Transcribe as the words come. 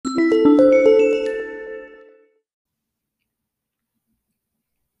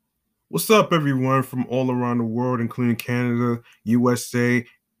What's up, everyone from all around the world, including Canada, USA,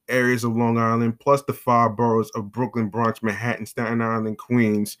 areas of Long Island, plus the five boroughs of Brooklyn, Bronx, Manhattan, Staten Island, and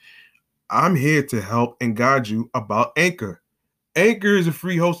Queens? I'm here to help and guide you about Anchor. Anchor is a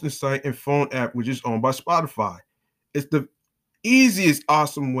free hosting site and phone app which is owned by Spotify. It's the easiest,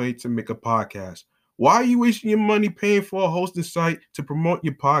 awesome way to make a podcast. Why are you wasting your money paying for a hosting site to promote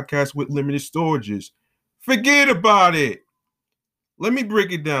your podcast with limited storages? Forget about it. Let me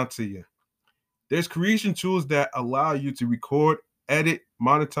break it down to you. There's creation tools that allow you to record, edit,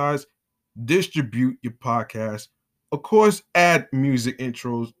 monetize, distribute your podcast. Of course, add music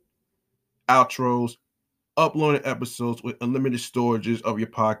intros, outros, uploading episodes with unlimited storages of your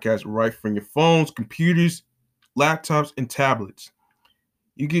podcast right from your phones, computers, laptops, and tablets.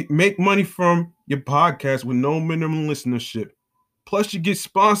 You can make money from your podcast with no minimum listenership. Plus, you get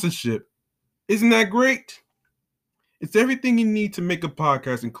sponsorship. Isn't that great? It's everything you need to make a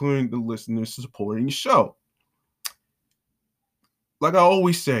podcast, including the listeners supporting your show. Like I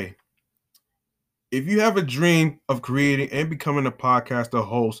always say, if you have a dream of creating and becoming a podcaster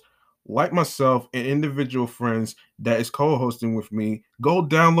host, like myself and individual friends that is co-hosting with me, go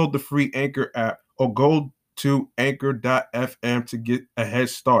download the free Anchor app or go to anchor.fm to get a head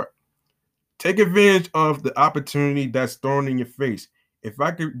start. Take advantage of the opportunity that's thrown in your face. If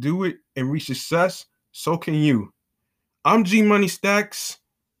I could do it and reach success, so can you. I'm G Money Stacks.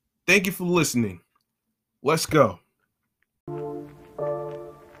 Thank you for listening. Let's go.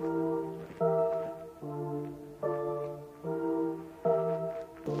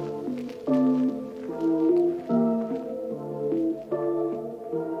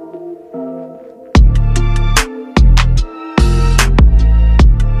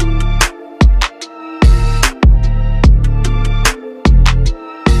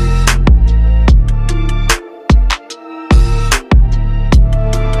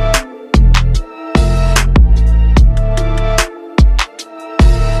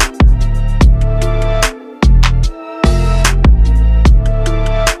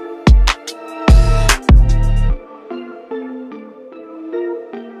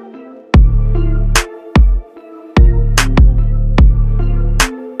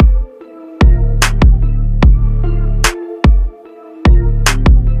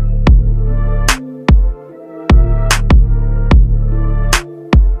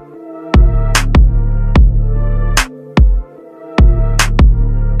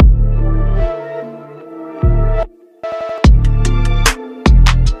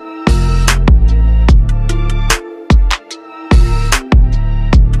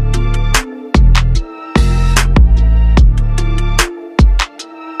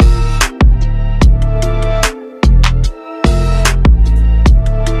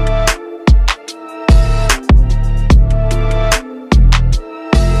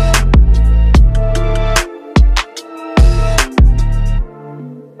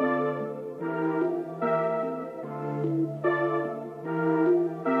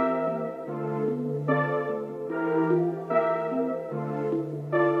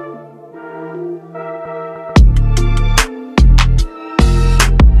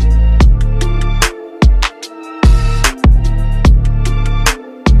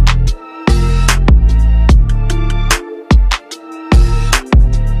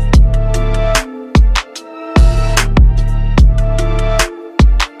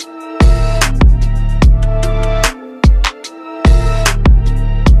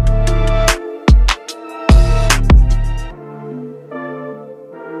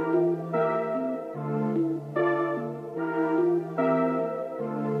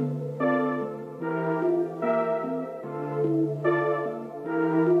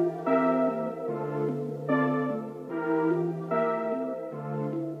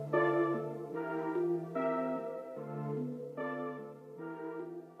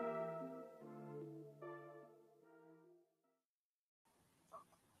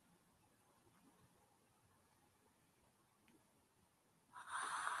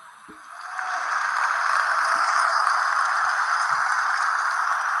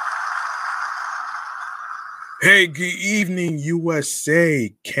 Hey, good evening,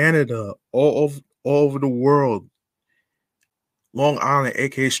 USA, Canada, all over the world. Long Island,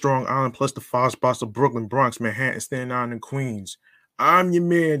 aka Strong Island, plus the five spots of Brooklyn, Bronx, Manhattan, Staten Island, and Queens. I'm your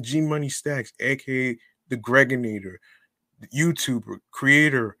man, G Money Stacks, aka the Gregonator, the YouTuber,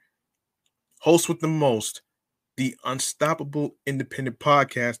 creator, host with the most, the unstoppable independent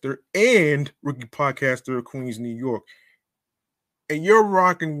podcaster, and rookie podcaster of Queens, New York. And you're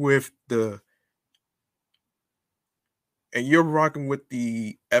rocking with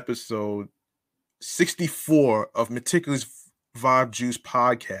the episode 64 of Meticulous Vibe Juice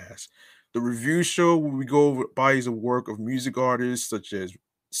podcast, the review show where we go over bodies of work of music artists such as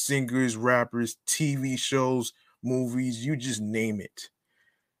singers, rappers, TV shows, movies, you just name it.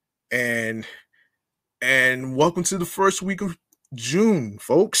 And welcome to the first week of June,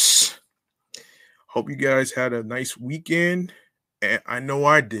 folks. Hope you guys had a nice weekend, and I know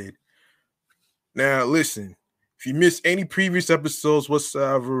I did. Now, listen, if you missed any previous episodes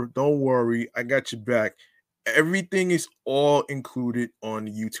whatsoever, don't worry, I got you back. Everything is all included on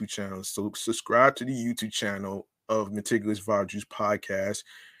the YouTube channel. So subscribe to the YouTube channel of Meticulous Vibe Juice Podcast,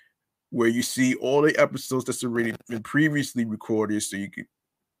 where you see all the episodes that's already been previously recorded. So you can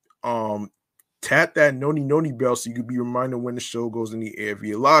tap that noni bell so you can be reminded when the show goes in the air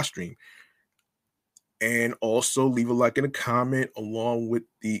via live stream. And also leave a like and a comment along with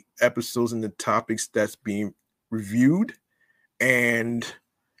the episodes and the topics that's being reviewed. And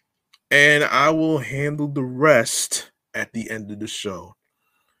I will handle the rest at the end of the show.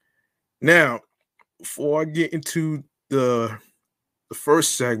 Now, before I get into the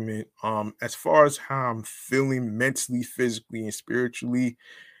first segment, as far as how I'm feeling mentally, physically, and spiritually,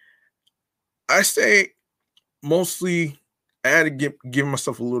 I say mostly I had to give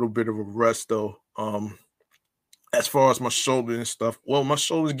myself a little bit of a rest though. As far as my shoulder and stuff, well, my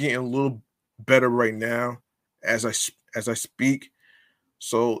shoulder's getting a little better right now as I speak.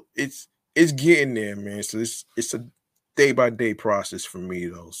 So it's getting there, man. So it's a day by day process for me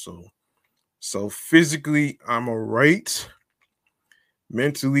though. So physically I'm all right.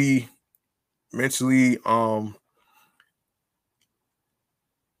 Mentally, it's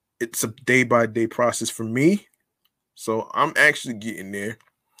a day by day process for me. So I'm actually getting there.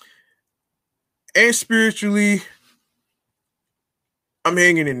 And spiritually, I'm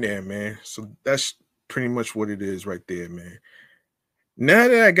hanging in there, man. So that's pretty much what it is right there, man. Now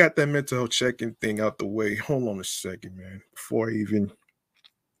that I got that mental health check-in thing out the way, hold on a second, man. Before I even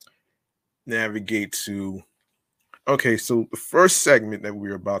navigate to okay, so the first segment that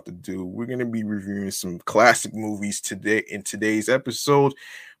we're about to do, we're going to be reviewing some classic movies today. In today's episode,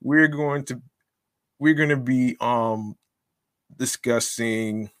 we're going to be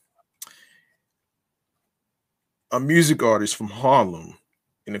discussing a music artist from Harlem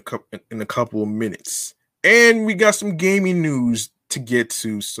in a couple of minutes. And we got some gaming news to get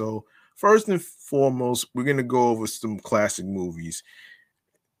to. So, first and foremost, we're going to go over some classic movies.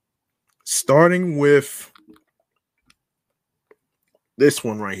 Starting with this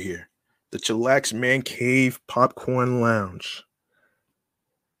one right here, the Chillax Man Cave Popcorn Lounge.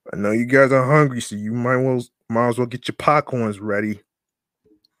 I know you guys are hungry, so you might as well get your popcorns ready.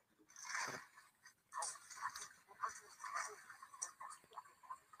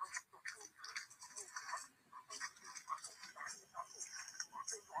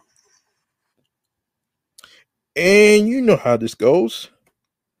 And you know how this goes.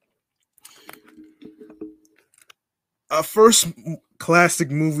 Our first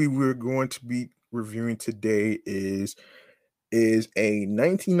classic movie we're going to be reviewing today is a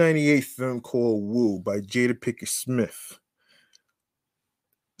 1998 film called Woo by Jada Pinkett Smith.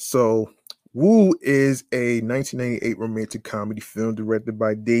 So, Woo is a 1998 romantic comedy film directed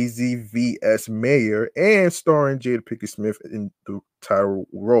by Daisy V.S. Mayer and starring Jada Pinkett Smith in the title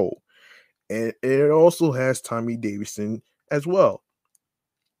role. And it also has Tommy Davidson as well.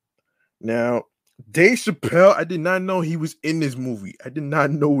 Now, Dave Chappelle, I did not know he was in this movie. I did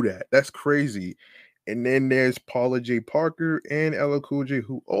not know that. That's crazy. And then there's Paula J. Parker and Ella Cool J,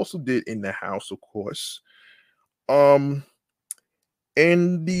 who also did In the House, of course. And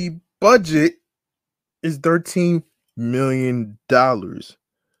the budget is $13 million.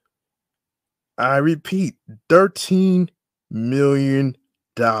 I repeat, $13 million.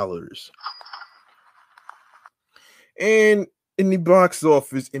 And in the box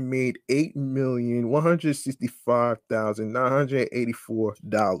office, it made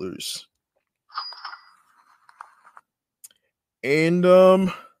 $8,165,984. And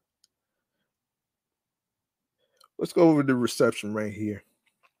let's go over the reception right here.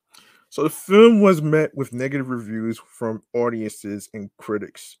 So the film was met with negative reviews from audiences and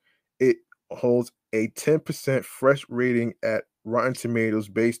critics. It holds a 10% fresh rating at Rotten Tomatoes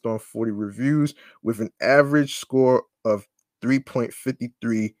based on 40 reviews with an average score of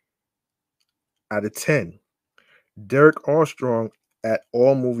 3.53 out of 10. Derek Armstrong at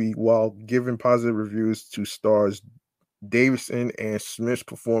AllMovie, while giving positive reviews to stars Davison and Smith's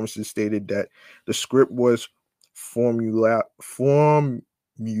performances, stated that the script was formulaic,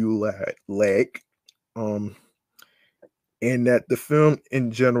 and that the film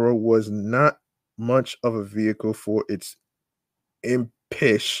in general was not much of a vehicle for its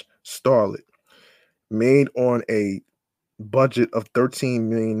impish starlet, made on a budget of $13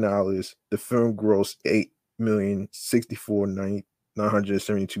 million, the film grossed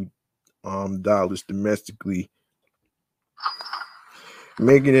 $8,064,972 domestically,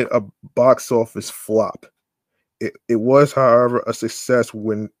 making it a box office flop. It was, however, a success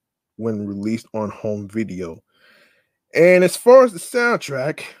when released on home video. And as far as the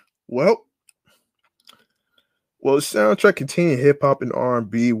soundtrack, well, the soundtrack containing hip hop and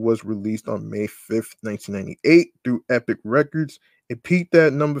R&B was released on May 5th, 1998 through Epic Records. It peaked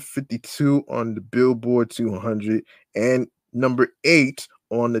at number 52 on the Billboard 200 and number 8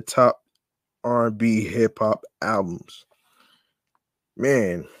 on the top R&B hip hop albums.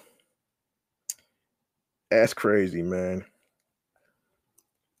 Man, that's crazy, man.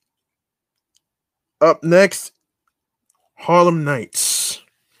 Up next, Harlem Nights.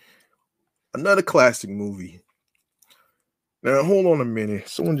 Another classic movie. Now, hold on a minute.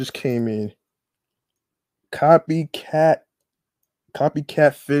 Someone just came in. Copycat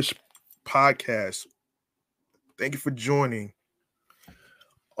Fish Podcast. Thank you for joining.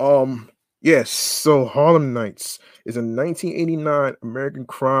 Yes, so Harlem Nights is a 1989 American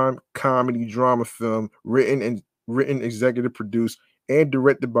crime comedy drama film written, executive produced, and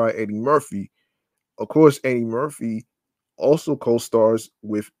directed by Eddie Murphy. Of course, Eddie Murphy also co-stars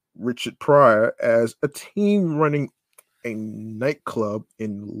with Richard Pryor as a team running a nightclub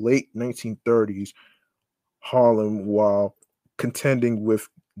in late 1930s Harlem while contending with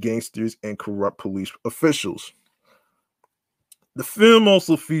gangsters and corrupt police officials. The film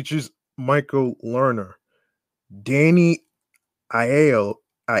also features Michael Lerner, Danny Aiello,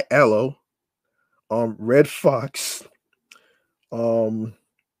 Red Fox,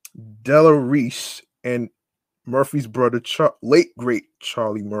 Della Reese, and Murphy's brother, late great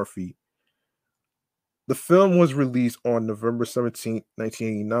Charlie Murphy. The film was released on November 17th,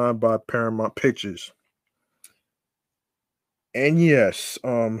 1989 by Paramount Pictures. And yes,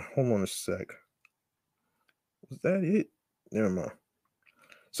 hold on a sec. Was that it? Never mind.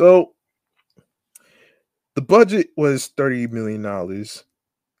 So the budget was $30 million,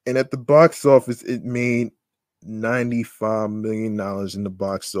 and at the box office, it made $95 million in the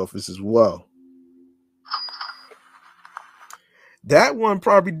box office as well. That one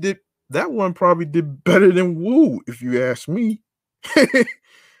probably did better than Woo, if you ask me.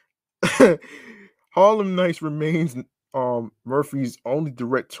 Harlem Nights remains Murphy's only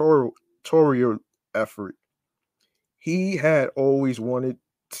directorial effort. He had always wanted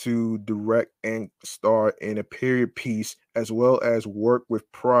to direct and star in a period piece, as well as work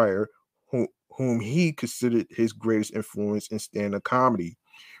with Pryor, whom he considered his greatest influence in stand-up comedy.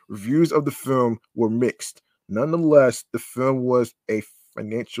 Reviews of the film were mixed. Nonetheless, the film was a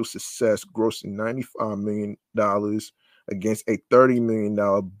financial success, grossing $95 million against a $30 million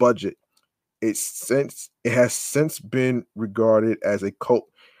budget. It has since been regarded as a cult.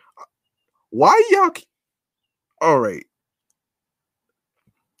 Why y'all? All right.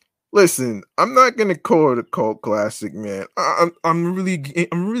 Listen, I'm not gonna call it a cult classic, man. I'm really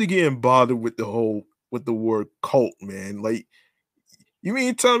getting bothered with the word cult, man. Like, you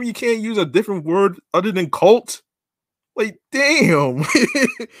mean tell me you can't use a different word other than cult? Like, damn.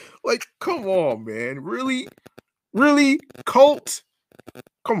 Like, come on, man. Really? Cult?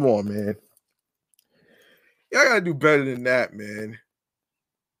 Come on, man. Y'all gotta do better than that, man.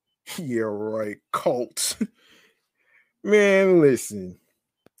 Yeah, right. Cult. Man, listen.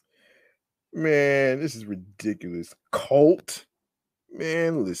 Man, this is ridiculous. Cult?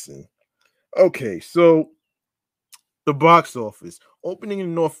 Man, listen. Okay, so the box office. Opening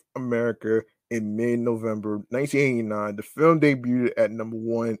in North America in mid-November 1989, the film debuted at number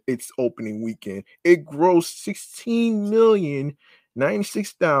 1 its opening weekend. It grossed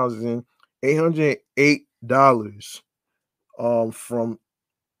 $16,096,808 from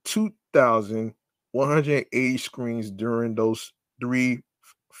 2,180 screens during those 3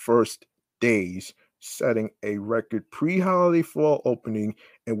 first days, setting a record pre-holiday fall opening,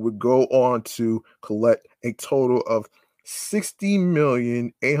 and would go on to collect a total of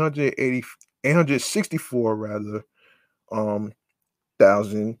 60,864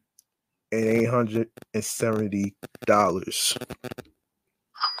 $1,870.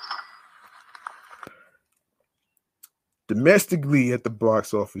 Domestically at the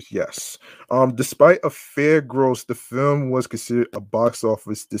box office, yes. Despite a fair gross, the film was considered a box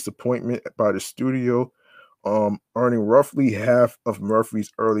office disappointment by the studio, earning roughly half of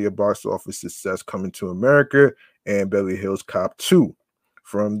Murphy's earlier box office success Coming to America and Beverly Hills Cop 2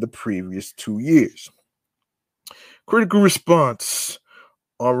 from the previous 2 years. Critical response.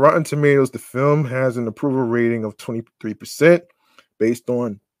 On Rotten Tomatoes, the film has an approval rating of 23% based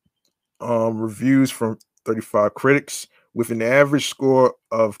on reviews from 35 critics, with an average score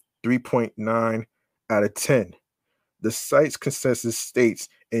of 3.9 out of 10. The site's consensus states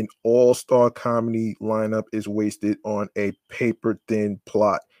an all-star comedy lineup is wasted on a paper-thin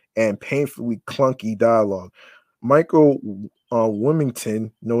plot and painfully clunky dialogue. Michael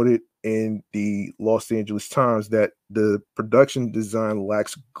Wilmington noted in the Los Angeles Times that the production design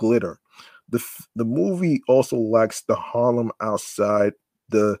lacks glitter. The movie also lacks the Harlem outside,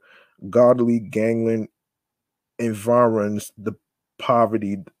 the godly gangland environs, the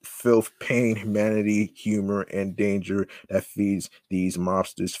poverty, filth, pain, humanity, humor, and danger that feeds these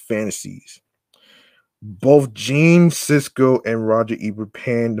mobsters' fantasies. Both Gene Siskel and Roger Ebert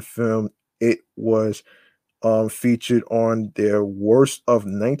panned the film. It was featured on their worst of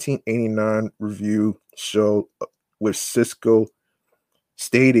 1989 review show, with Siskel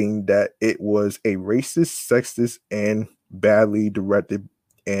stating that it was a racist, sexist, and badly directed,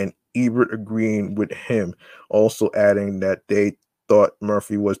 and Ebert agreeing with him, also adding that they thought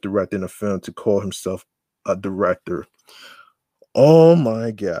Murphy was directing a film to call himself a director. Oh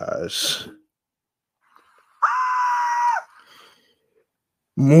my gosh.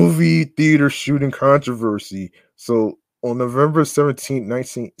 Movie theater shooting controversy. So on November 17th,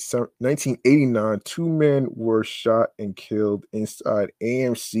 1989, two men were shot and killed inside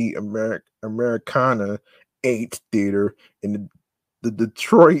AMC Americana 8 theater in the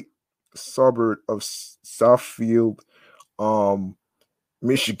Detroit suburb of Southfield, um,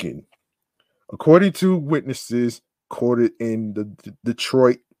 Michigan. According to witnesses quoted in the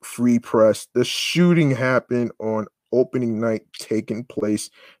Detroit Free Press, the shooting happened on opening night, taking place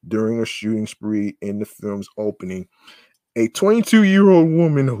during a shooting spree in the film's opening. A 22-year-old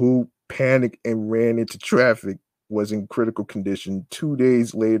woman who panicked and ran into traffic was in critical condition 2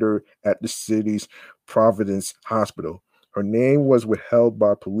 days later at the city's Providence Hospital. Her name was withheld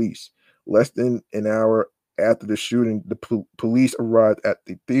by police. Less than an hour after the shooting, the police arrived at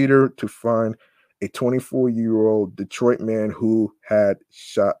the theater to find a 24-year-old Detroit man who had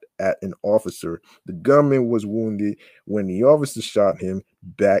shot at an officer. The gunman was wounded when the officer shot him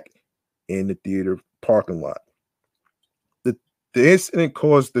back in the theater parking lot. The, the incident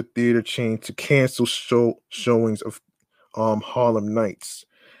caused the theater chain to cancel showings of Harlem Nights.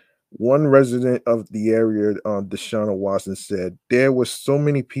 One resident of the area, Deshauna Watson, said there was so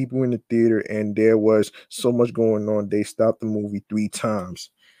many people in the theater and there was so much going on. They stopped the movie 3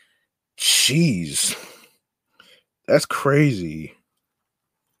 times. Jeez, that's crazy.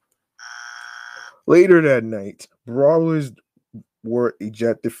 Later that night, brawlers were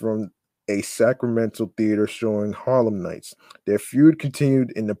ejected from a Sacramento theater showing Harlem Nights. Their feud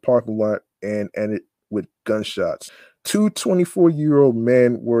continued in the parking lot and ended with gunshots. Two 24-year-old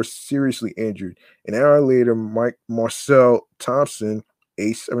men were seriously injured. An hour later, Mike Marcel Thompson,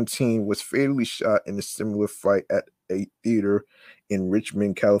 age 17, was fatally shot in a similar fight at a theater in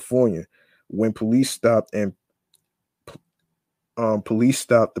Richmond, California. When police stopped the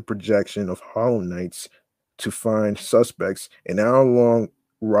projection of Harlem Nights to find suspects. An hour-long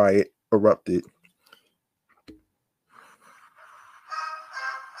riot erupted.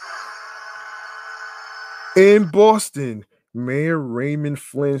 In Boston, Mayor Raymond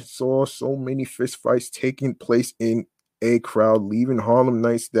Flynn saw so many fistfights taking place in a crowd leaving Harlem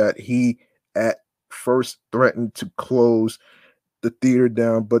Nights that he at first threatened to close the theater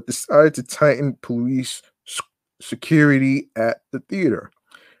down, but decided to tighten police security at the theater.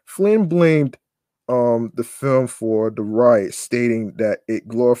 Flynn blamed the film for the riot, stating that it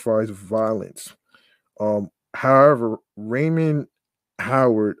glorifies violence. However, Raymond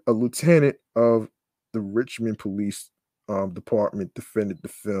Howard, a lieutenant of the Richmond Police Department, defended the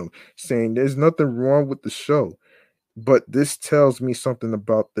film, saying there's nothing wrong with the show, but this tells me something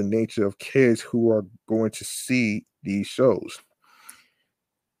about the nature of kids who are going to see these shows.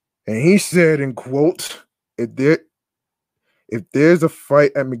 And he said, in quote, if there if there's a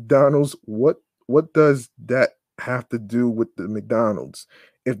fight at McDonald's, what does that have to do with the McDonald's?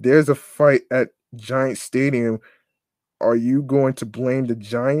 If there's a fight at Giant Stadium, are you going to blame the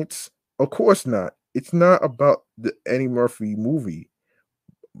Giants? Of course not. It's not about the Eddie Murphy movie.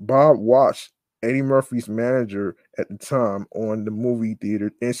 Bob watched Eddie Murphy's manager at the time on the movie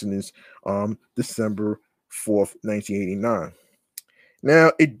theater incidents December 4th, 1989.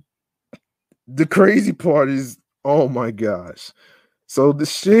 Now it the crazy part is, oh my gosh. So the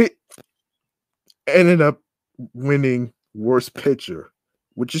shit ended up winning worst picture,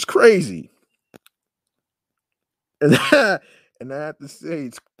 which is crazy. And and I have to say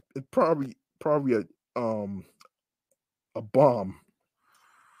it's probably a bomb.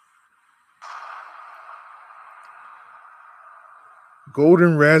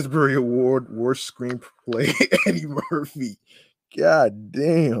 Golden Raspberry Award, worst screenplay, Eddie Murphy. God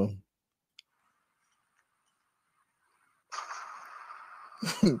damn.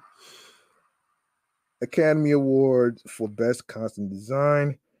 Academy Award for Best Costume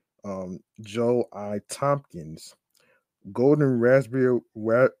Design, Joe I. Tompkins. Golden Raspberry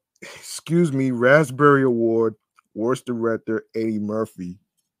Award, worst director, Eddie Murphy.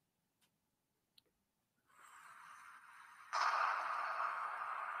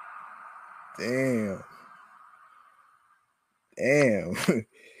 Damn. Damn.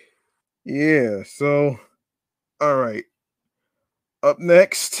 Yeah, so all right. Up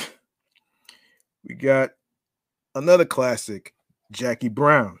next, we got another classic, Jackie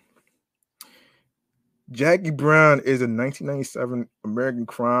Brown. Jackie Brown is a 1997 American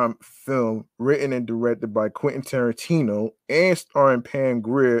crime film written and directed by Quentin Tarantino and starring Pam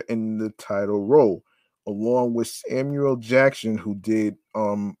Grier in the title role, along with Samuel Jackson, who did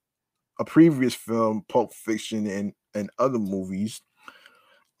a previous film, Pulp Fiction, and other movies.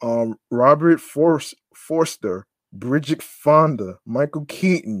 Robert Forster, Bridget Fonda, Michael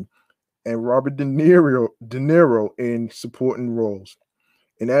Keaton, and Robert De Niro in supporting roles.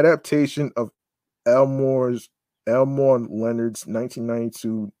 An adaptation of Elmore Leonard's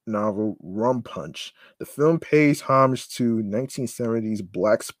 1992 novel Rum Punch. The film pays homage to 1970s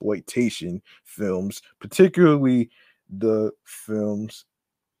blaxploitation films, particularly the films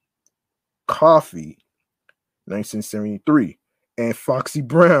Coffee, 1973, and Foxy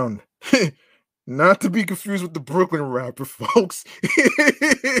Brown. Not to be confused with the Brooklyn rapper, folks.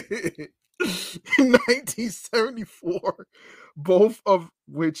 1974, both of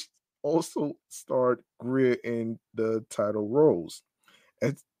which also starred Greer in the title roles.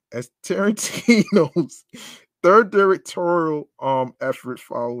 As Tarantino's third directorial effort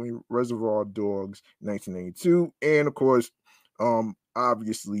following Reservoir Dogs 1992, and of course,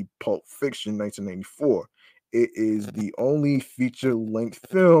 obviously Pulp Fiction 1994. It is the only feature-length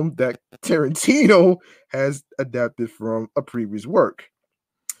film that Tarantino has adapted from a previous work.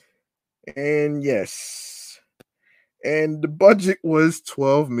 And yes, and the budget was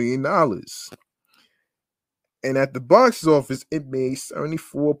 $12 million. And at the box office, it made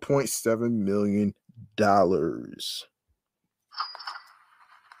 $74.7 million.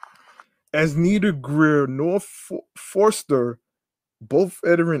 As neither Greer nor Forster, both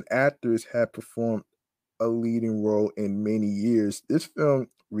veteran actors, had performed a leading role in many years, this film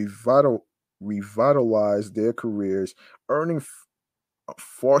revitalized their careers, earning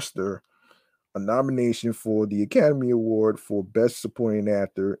Forster a nomination for the Academy Award for Best Supporting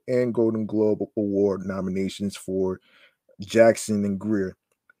Actor and Golden Globe Award nominations for Jackson and Greer.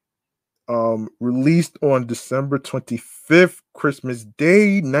 Released on December 25th, Christmas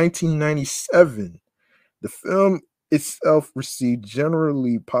Day, 1997. The film itself received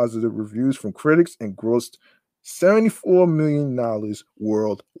generally positive reviews from critics and grossed $74 million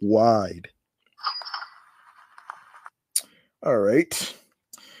worldwide. All right.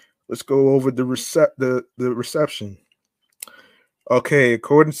 Let's go over the reception. Okay,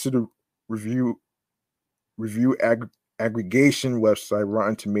 according to the review aggregation website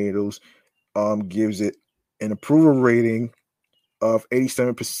Rotten Tomatoes, gives it an approval rating of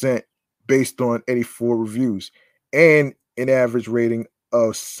 87% based on 84 reviews and an average rating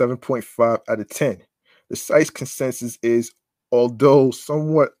of 7.5 out of 10. The site's consensus is, although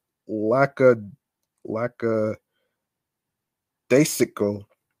somewhat lackadaisical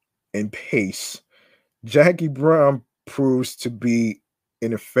in pace, Jackie Brown proves to be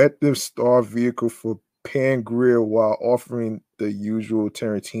an effective star vehicle for Pam Grier while offering the usual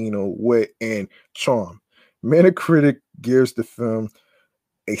Tarantino wit and charm. Metacritic gives the film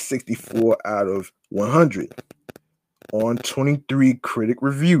a 64 out of 100 on 23 critic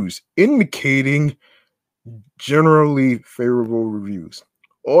reviews, indicating generally favorable reviews.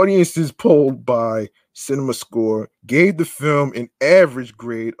 Audiences polled by CinemaScore gave the film an average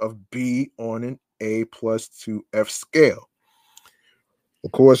grade of B on an A+ to F scale.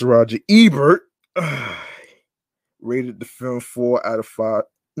 Of course, Roger Ebert rated the film 4 out of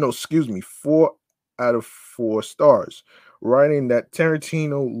 4 stars, writing that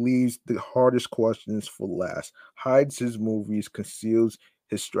Tarantino leaves the hardest questions for last, hides his movies, conceals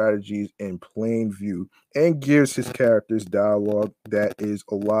his strategies in plain view, and gives his characters dialogue that is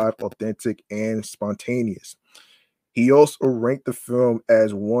alive, authentic, and spontaneous. He also ranked the film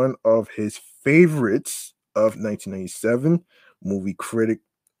as one of his favorites of 1997. Movie critic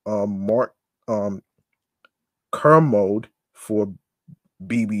Mark Kermode for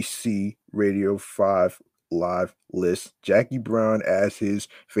BBC Radio 5 Live lists Jackie Brown as his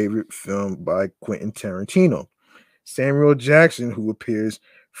favorite film by Quentin Tarantino. Samuel Jackson, who appears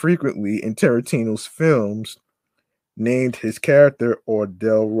frequently in Tarantino's films, named his character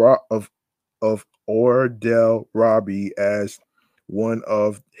of Ordell Robbie as one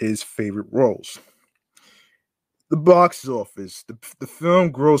of his favorite roles. The box office. The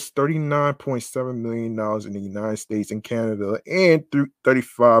film grossed $39.7 million in the United States and Canada and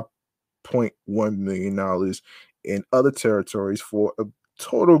 $35.1 million in other territories for a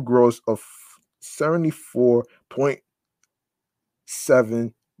total gross of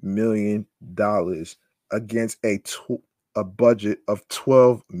 $74.7 million against a budget of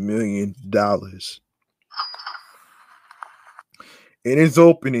 $12 million. In its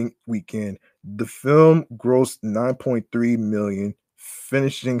opening weekend, the film grossed 9.3 million,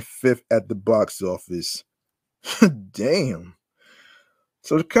 finishing fifth at the box office. Damn.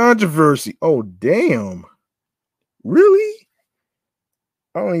 So the controversy. Oh, damn. Really?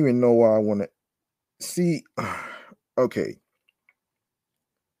 I don't even know why I want to see. Okay.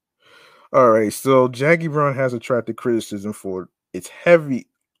 All right. So Jackie Brown has attracted criticism for its heavy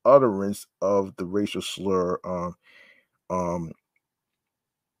utterance of the racial slur. Um,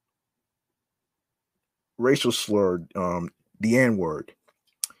 Racial slur. The N word.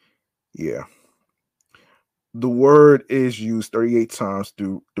 Yeah. The word is used 38 times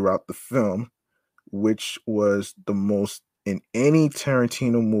throughout the film, which was the most in any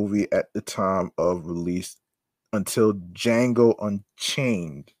Tarantino movie at the time of release until Django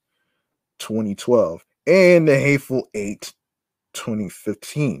Unchained 2012 and The Hateful Eight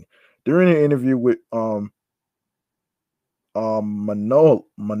 2015. During an interview with Manola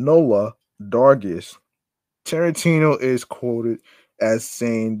Dargis, Tarantino is quoted as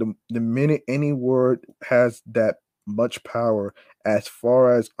saying, the minute any word has that much power, as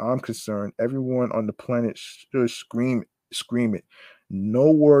far as I'm concerned, everyone on the planet should scream it. No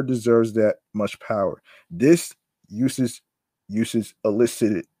word deserves that much power. This uses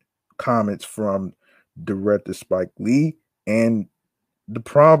elicited comments from director Spike Lee, and the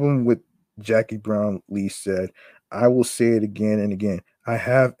problem with Jackie Brown, Lee said, I will say it again and again. I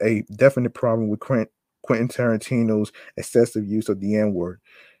have a definite problem with Quentin Tarantino's excessive use of the N word.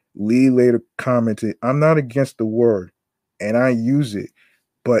 Lee later commented, I'm not against the word, and I use it,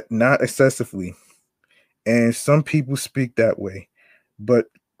 but not excessively. And some people speak that way. But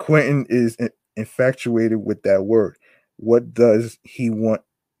Quentin is infatuated with that word. What does he want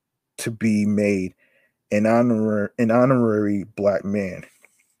to be made? An honorary black man.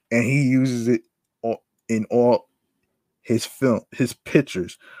 And he uses it in all his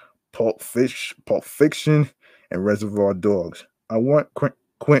pictures, Pulp Fiction, and Reservoir Dogs. I want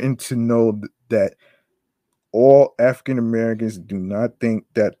Quentin to know that all African Americans do not think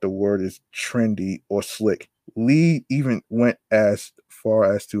that the word is trendy or slick. Lee even went as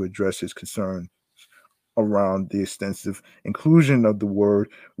far as to address his concern around the extensive inclusion of the word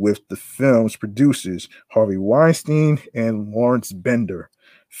with the film's producers, Harvey Weinstein and Lawrence Bender.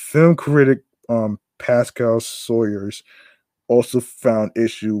 Film critic Pascal Sawyers also found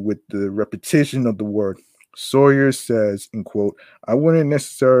issue with the repetition of the word. Sawyer says, in quote, I wouldn't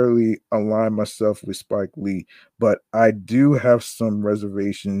necessarily align myself with Spike Lee, but I do have some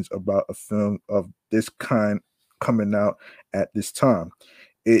reservations about a film of this kind coming out at this time.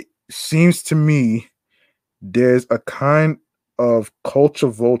 It seems to me there's a kind of culture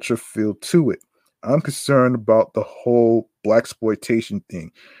vulture feel to it. I'm concerned about the whole black exploitation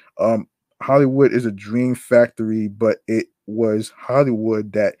thing. Um, Hollywood is a dream factory, but it was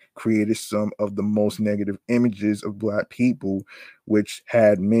Hollywood that created some of the most negative images of black people, which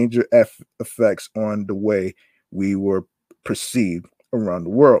had major effects on the way we were perceived around the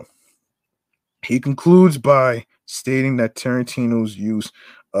world. He concludes by stating that Tarantino's use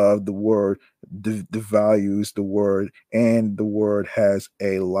of the word devalues the word, and the word has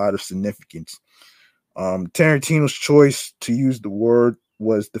a lot of significance. Tarantino's choice to use the word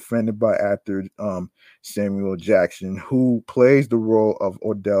was defended by actor Samuel Jackson, who plays the role of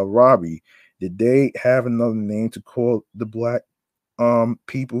Ordell Robbie. Did they have another name to call the black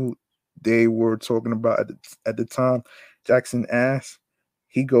people they were talking about at the time? Jackson asked.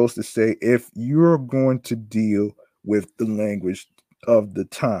 He goes to say, if you're going to deal with the language of the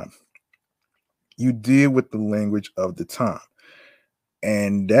time, you deal with the language of the time.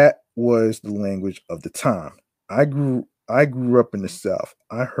 And that was the language of the time. I grew up in the South.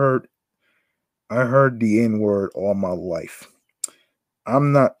 I heard the N word all my life.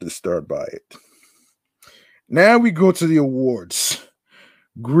 I'm not disturbed by it. Now we go to the awards.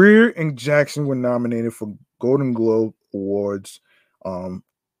 Greer and Jackson were nominated for Golden Globe Awards, and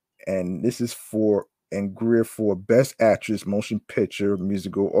this is for and Greer for Best Actress, Motion Picture,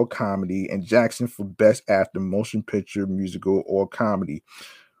 Musical, or Comedy, and Jackson for Best Actor, Motion Picture, Musical, or Comedy.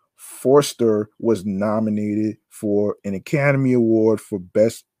 Forster was nominated for an Academy Award for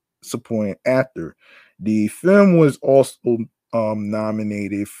Best Supporting Actor. The film was also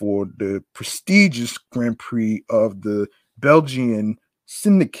nominated for the prestigious Grand Prix of the Belgian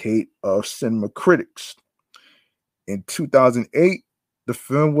Syndicate of Cinema Critics. In 2008, the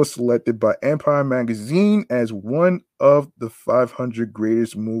film was selected by Empire Magazine as one of the 500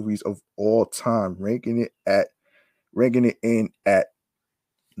 greatest movies of all time, ranking it in at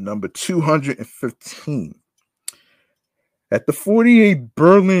number 215. At the 48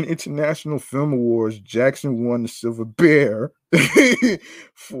 Berlin International Film Awards, Jackson won the Silver Bear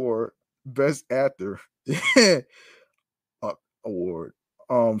for Best Actor award.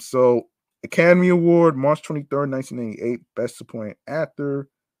 So Academy Award, March 23rd, 1998, Best Supporting Actor,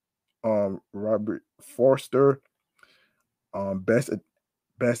 Robert Forster, Best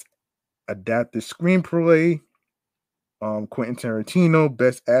Adapted Screenplay, Quentin Tarantino,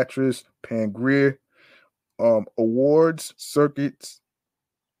 Best Actress, Pam Grier, awards, circuits,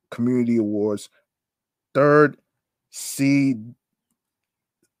 community awards, third C,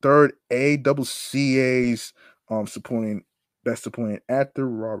 third A double CA's supporting best supporting actor,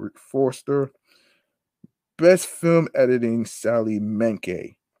 Robert Forster, best film editing, Sally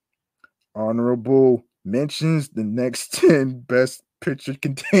Menke. Honorable mentions, the next 10 best picture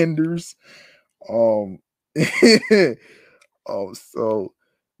contenders. Um so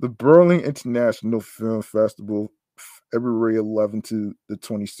the Berlin International Film Festival, February 11th to the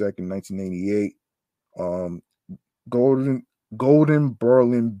 22nd, 1988. Um, Golden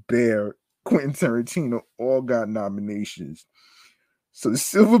Berlin Bear, Quentin Tarantino all got nominations. So the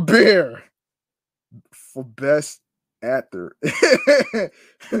Silver Bear for Best Actor,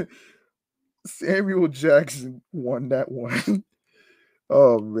 Samuel Jackson won that one.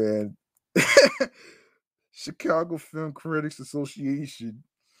 Oh man. Chicago Film Critics Association,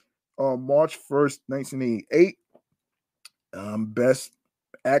 March 1st, 1988. Best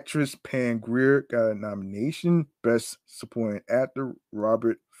Actress Pam Grier got a nomination. Best Supporting Actor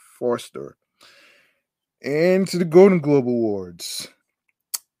Robert Forster. And to the Golden Globe Awards.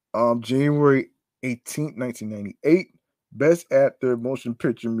 January 18th, 1998. Best Actor, Motion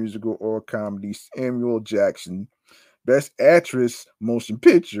Picture, Musical, or Comedy, Samuel Jackson. Best Actress, Motion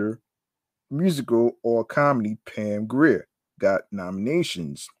Picture, Musical, or Comedy, Pam Grier got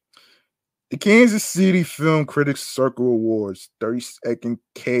nominations. The Kansas City Film Critics Circle Awards, 32nd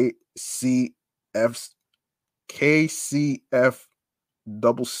KCF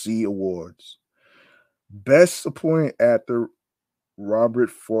Double C Awards. Best Supporting Actor Robert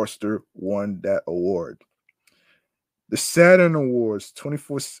Forster won that award. The Saturn Awards,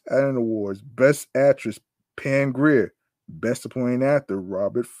 24 Saturn Awards, Best Actress Pam Grier, Best Supporting Actor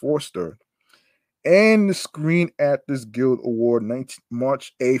Robert Forster, and the Screen Actors Guild Award,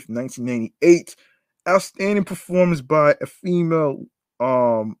 March 8th, 1998. Outstanding performance by a female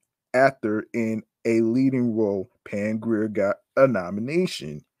actor in a leading role. Pam Grier got a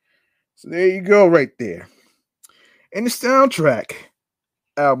nomination. So there you go, right there. And the soundtrack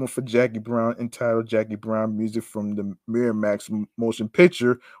album for Jackie Brown, entitled Jackie Brown Music from the Miramax Motion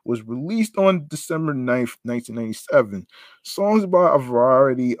Picture, was released on December 9th, 1997. Songs by a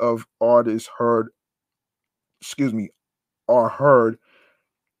variety of artists are heard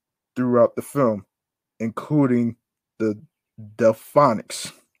throughout the film, including the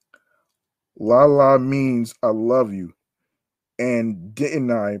Delphonics. La La Means I Love You, and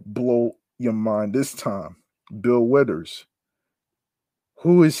Didn't I Blow Your Mind This Time? Bill Withers.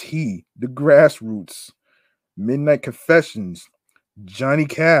 Who Is He? The Grassroots. Midnight Confessions. Johnny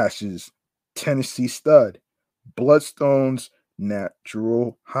Cash's Tennessee Stud. Bloodstone's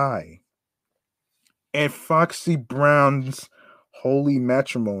Natural High. And Foxy Brown's Holy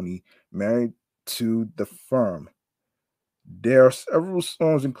Matrimony, Married to the Firm. There are several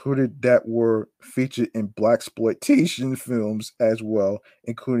songs included that were featured in blaxploitation films as well,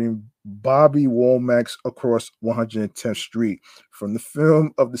 including Bobby Womack's Across 110th Street from the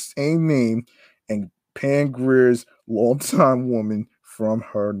film of the same name, and Pam Grier's Longtime Woman from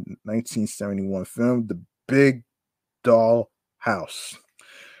her 1971 film, The Big Doll House.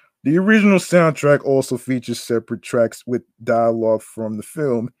 The original soundtrack also features separate tracks with dialogue from the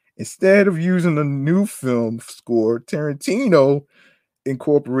film. Instead of using a new film score, Tarantino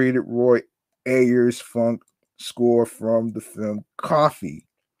incorporated Roy Ayers' funk score from the film Coffee.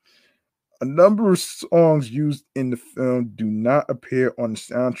 A number of songs used in the film do not appear on the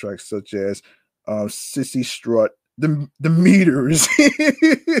soundtrack, such as Sissy Strut, the Meters,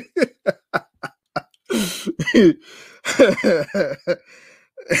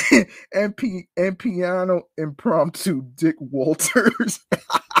 and piano impromptu Dick Walters.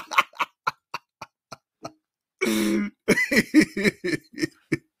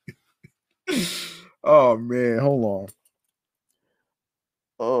 Oh man, hold on.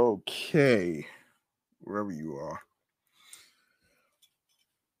 Okay, wherever you are.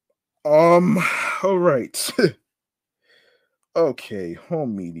 All right. Okay,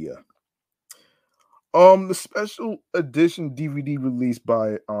 home media. The special edition DVD released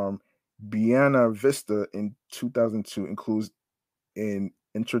by Biana Vista in 2002 includes an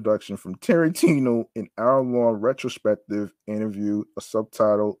introduction from Tarantino, an hour-long retrospective interview, a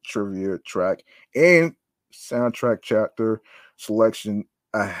subtitle trivia track, and soundtrack chapter selection,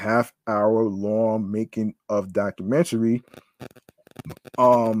 a half-hour long making of documentary,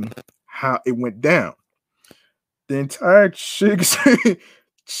 how it went down. The entire chicks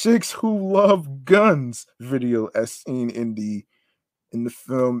who love guns video as seen in the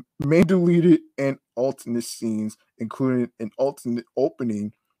film, made deleted and alternate scenes, including an alternate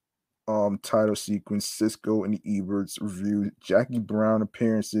opening title sequence, Cisco and Ebert's review, Jackie Brown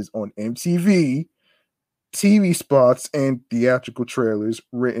appearances on MTV, TV spots and theatrical trailers,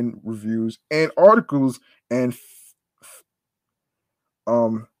 written reviews and articles, and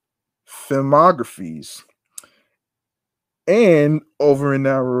um filmographies, and over an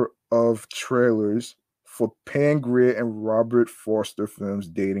hour of trailers for Pangria and Robert Forster films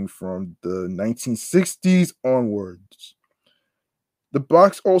dating from the 1960s onwards. The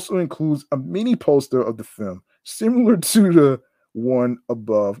box also includes a mini poster of the film, similar to the one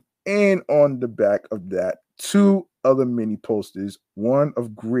above, and on the back of that, two other mini posters, one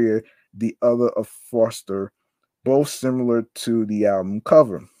of Greer, the other of Foster, both similar to the album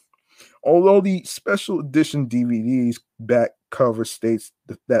cover. Although the special edition DVD's back cover states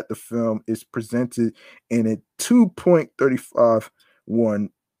that the film is presented in a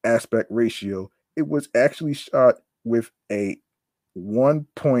 2.35:1 aspect ratio, it was actually shot with a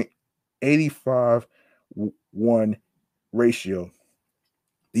 1.85:1 ratio.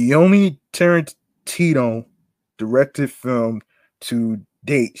 The only Tarantino directed film to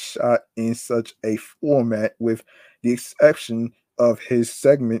date shot in such a format, with the exception of his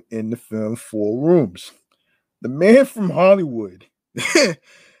segment in the film Four Rooms. The Man from Hollywood.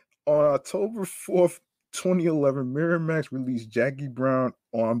 On October 4th, 2011, Miramax released Jackie Brown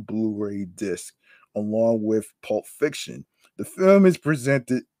on Blu-ray disc along with Pulp Fiction. The film is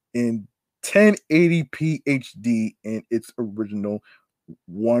presented in 1080p HD in its original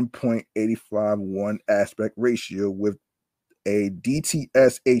 1.851 aspect ratio with a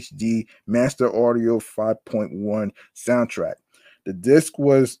DTS HD Master Audio 5.1 soundtrack. The disc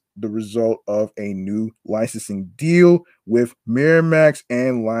was the result of a new licensing deal with Miramax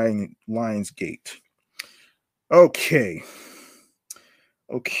and Lionsgate. Okay.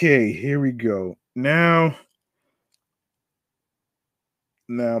 Okay, here we go. Now,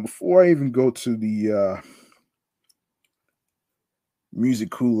 before I even go to the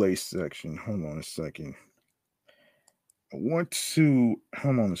music Kool-Aid section, hold on a second. Hold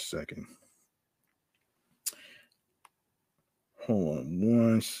on a second. Hold on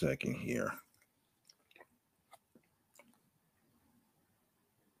 1 second here.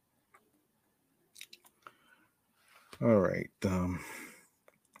 All right.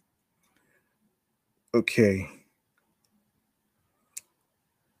 Okay.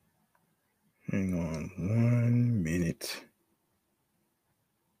 Hang on 1 minute.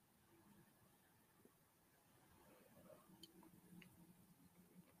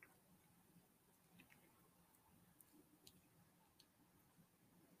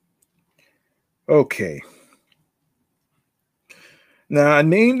 Okay. Now, I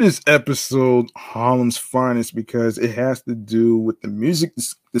named this episode Harlem's Finest because it has to do with the music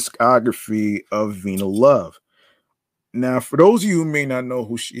discography of Vina Love. Now, for those of you who may not know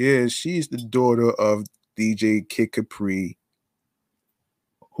who she is, she's the daughter of DJ Kid Capri,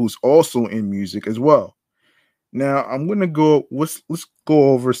 who's also in music as well. Now, I'm gonna go. Let's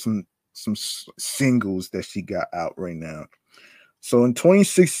go over some singles that she got out right now. So in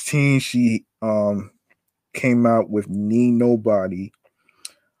 2016, she came out with Need Nobody,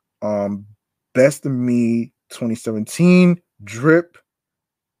 Best of Me 2017, Drip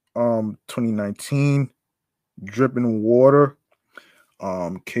 2019, Dripping Water,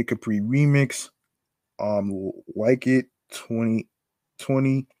 Kid Capri Remix, Like It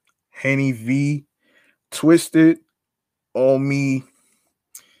 2020, Henny V, Twisted, All Me,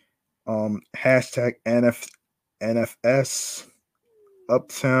 hashtag NFS,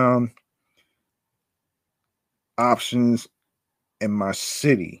 Uptown, Options, in My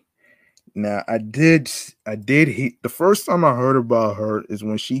City. Now I did hit the first time I heard about her is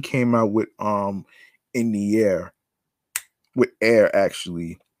when she came out with in the air with air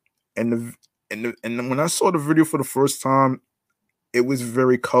actually. And and then when I saw the video for the first time, it was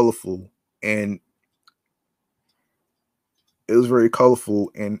very colorful and it was very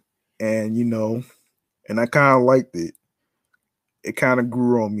colorful and and I kind of liked it. It kind of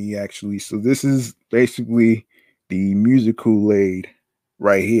grew on me actually. So this is basically the music Kool-Aid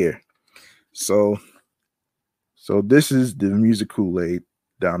right here. So so this is the music Kool-Aid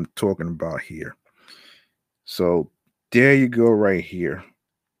that I'm talking about here. So there you go right here.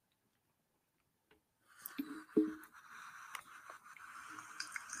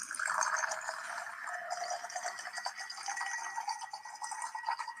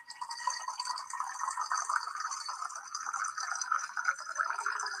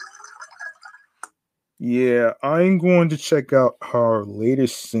 Yeah, I'm going to check out her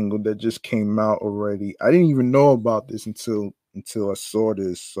latest single that just came out already. I didn't even know about this until I saw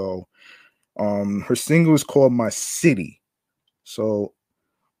this. So her single is called My City. So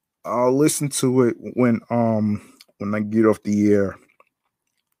I'll listen to it when I get off the air.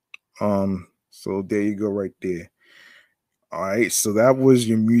 So there you go right there. All right, so that was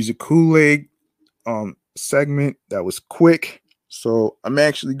your music Kool-Aid segment. That was quick. So I'm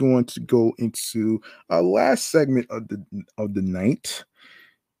actually going to go into our last segment of the night.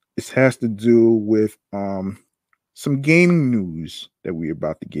 This has to do with some gaming news that we're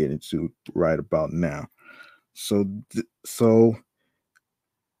about to get into right about now. So this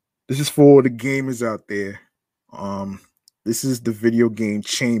is for the gamers out there. Um this is the video game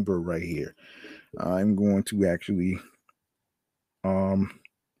chamber right here. I'm going to actually um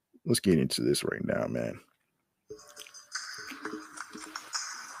let's get into this right now, man.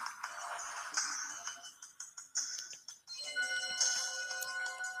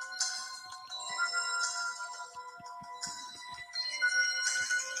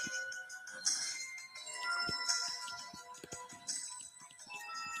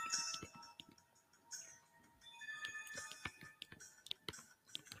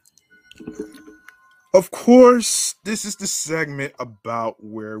 Of course, this is the segment about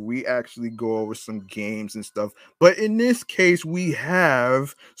where we actually go over some games and stuff. But in this case, we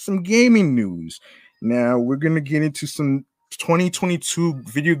have some gaming news. Now, we're going to get into some 2022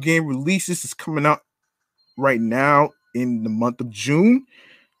 video game releases. It's coming out right now in the month of June.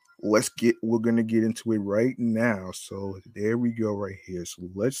 We're going to get into it right now. So, there we go right here. So,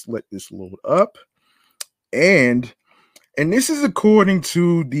 let's let this load up. And and this is according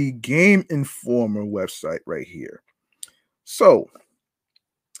to the Game Informer website right here. So,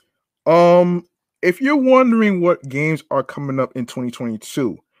 um, if you're wondering what games are coming up in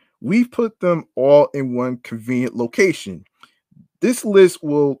 2022, we've put them all in one convenient location. This list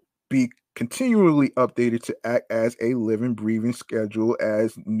will be continually updated to act as a living, breathing schedule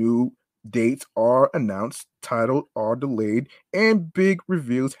as new dates are announced, titles are delayed, and big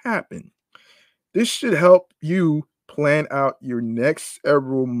reveals happen. This should help you plan out your next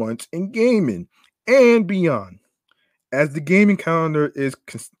several months in gaming and beyond. As the gaming calendar is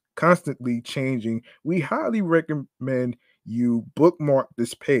constantly changing, we highly recommend you bookmark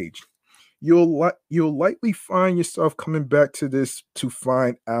this page. You'll likely find yourself coming back to this to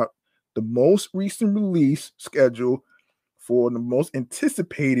find out the most recent release schedule for the most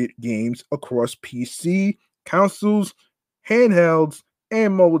anticipated games across PC, consoles, handhelds,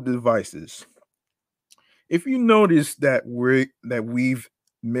 and mobile devices. If you notice that we've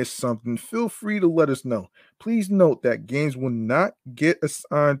missed something, feel free to let us know. Please note that games will not get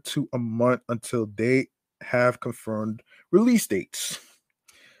assigned to a month until they have confirmed release dates.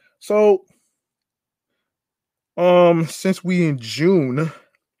 So, since we in June,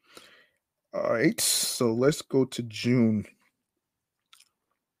 all right, so let's go to June.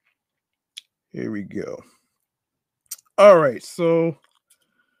 Here we go. All right, so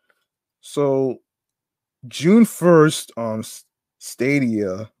June 1st,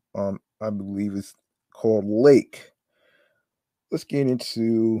 Stadia, I believe it's called Lake. Let's get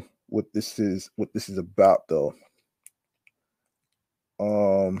into what this is about though.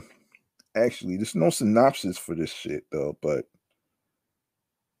 Um Actually, there's no synopsis for this shit though, but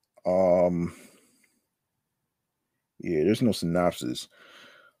um yeah, there's no synopsis.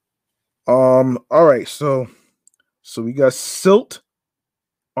 All right, so we got Silt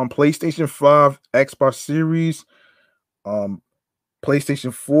on PlayStation 5, Xbox Series, um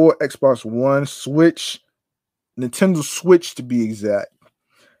PlayStation 4, Xbox One, Switch, Nintendo Switch to be exact.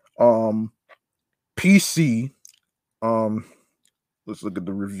 Um PC. Um let's look at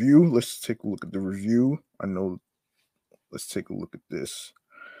the review. Let's take a look at the review. I know let's take a look at this.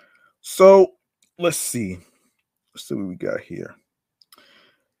 So let's see. Let's see what we got here.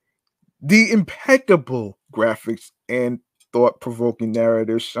 The impeccable graphics and thought-provoking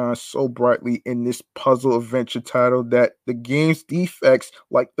narrative shine so brightly in this puzzle adventure title that the game's defects,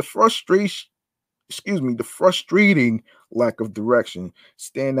 like the frustrating lack of direction,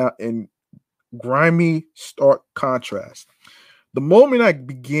 stand out in grimy, stark contrast. The moment I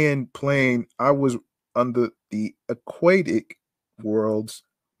began playing, I was under the aquatic world's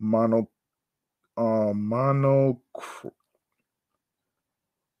mono, mono,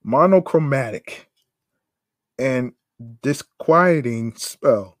 monochromatic and disquieting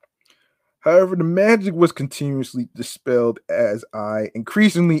spell. However, the magic was continuously dispelled as I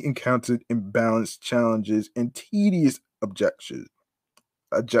increasingly encountered imbalanced challenges and tedious objectives.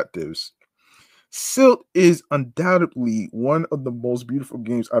 Silt is undoubtedly one of the most beautiful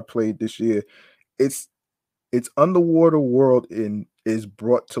games I played this year. Its its underwater world is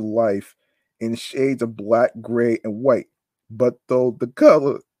brought to life in shades of black, gray, and white. But though the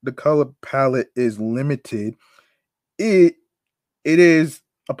color palette is limited, it it is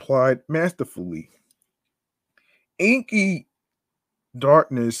applied masterfully. Inky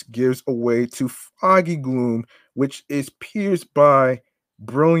darkness gives way to foggy gloom, which is pierced by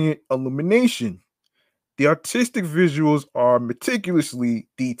brilliant illumination. The artistic visuals are meticulously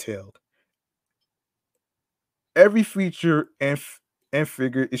detailed. Every feature and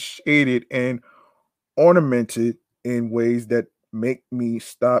figure is shaded and ornamented in ways that make me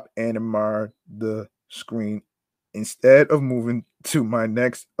stop and admire the screen instead of moving to my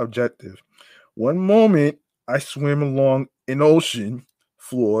next objective. One moment I swim along an ocean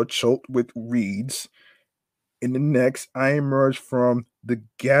floor choked with reeds. In the next, I emerge from the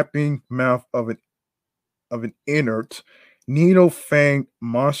gaping mouth of an inert, needle-fanged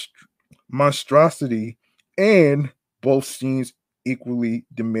monstrosity, and both scenes equally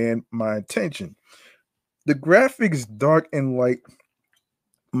demand my attention. The graphics, dark and light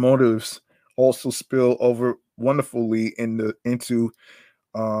motives also spill over wonderfully into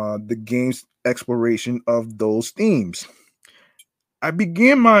the game's exploration of those themes. I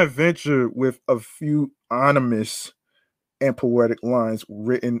began my adventure with a few ominous and poetic lines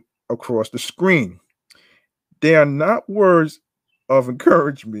written across the screen. They are not words of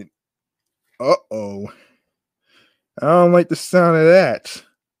encouragement. Uh oh. I don't like the sound of that.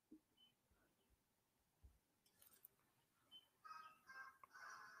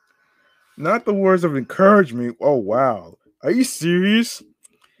 Not the words of encouragement. Oh, wow. Are you serious?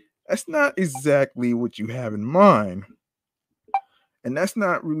 That's not exactly what you have in mind. And that's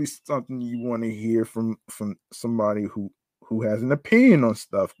not really something you want to hear from somebody who has an opinion on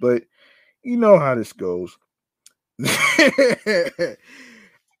stuff, but you know how this goes.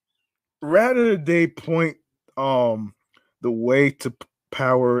 Rather they point the way to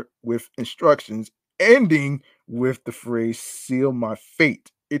power with instructions, ending with the phrase seal my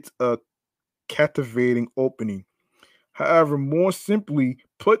fate. It's a captivating opening. However, more simply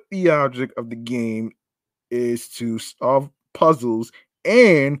put, the object of the game is to solve puzzles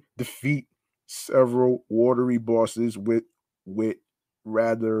and defeat several watery bosses with wit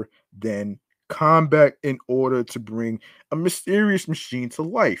rather than combat in order to bring a mysterious machine to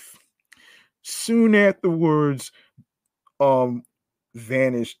life. Soon afterwards, um,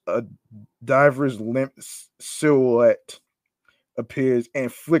 vanished. A diver's limp silhouette appears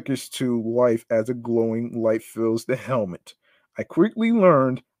and flickers to life as a glowing light fills the helmet. I quickly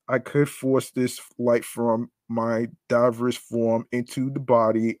learned I could force this light from my diverse form into the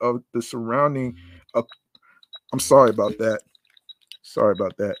body of the surrounding. Uh, I'm sorry about that. Sorry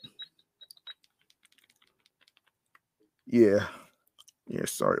about that. Yeah, yeah.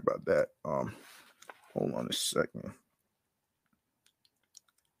 Sorry about that. Hold on a second.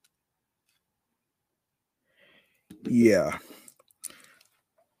 Yeah.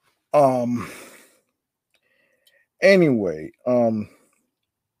 Um. Anyway.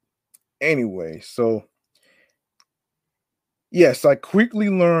 Anyway. So yes, I quickly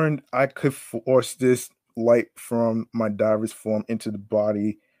learned I could force this light from my diver's form into the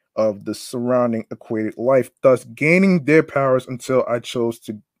body of the surrounding aquatic life, thus gaining their powers until I chose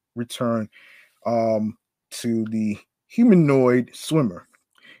to return um, to the humanoid swimmer.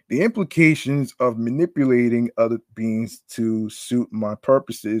 The implications of manipulating other beings to suit my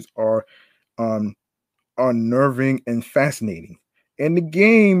purposes um, unnerving and fascinating. And the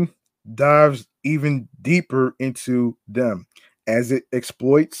game dives even deeper into them as it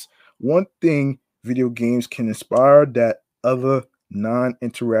exploits one thing video games can inspire that other non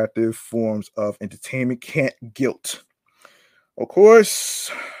interactive forms of entertainment can't: guilt. Of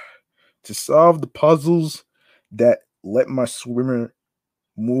course, to solve the puzzles that let my swimmer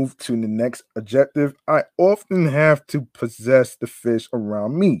move to the next objective, I often have to possess the fish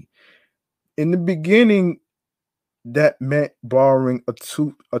around me. In the beginning, that meant borrowing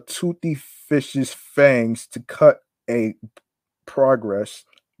a toothy fish's fangs to cut a progress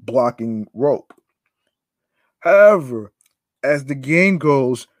blocking rope. However, as the game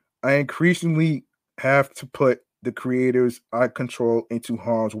goes, I increasingly have to put the creators I control into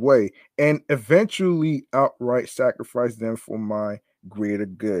harm's way and eventually outright sacrifice them for my greater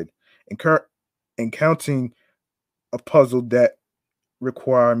good. Encou- Encountering a puzzle that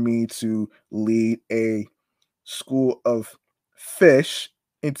require me to lead a school of fish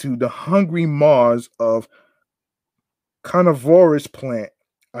into the hungry maws of carnivorous plant,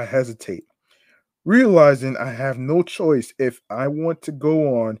 I hesitate. Realizing I have no choice if I want to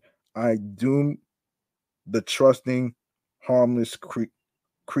go on, I doom the trusting, harmless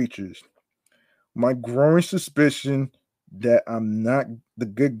creatures. My growing suspicion that I'm not the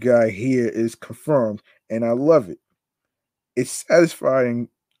good guy here is confirmed, and I love it. It's satisfying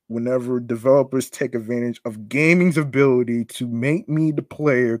whenever developers take advantage of gaming's ability to make me the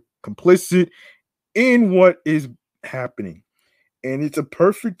player complicit in what is happening. And it's a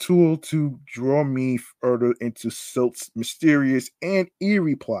perfect tool to draw me further into Silt's mysterious and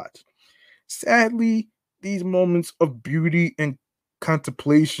eerie plot. Sadly, these moments of beauty and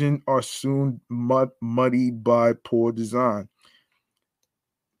contemplation are soon muddied by poor design.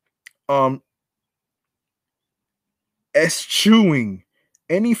 Um, Eschewing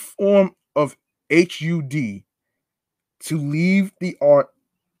any form of HUD to leave the art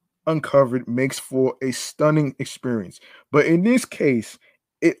uncovered makes for a stunning experience. But in this case,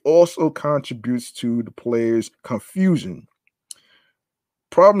 it also contributes to the player's confusion.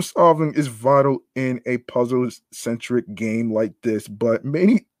 Problem solving is vital in a puzzle centric game like this, but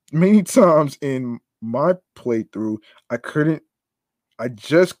many times in my playthrough, I couldn't I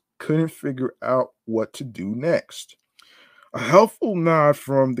just couldn't figure out what to do next. A helpful nod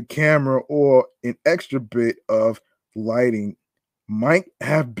from the camera or an extra bit of lighting might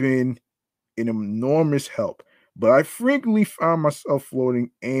have been an enormous help, but I frequently found myself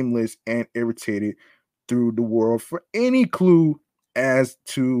floating aimless and irritated through the world for any clue as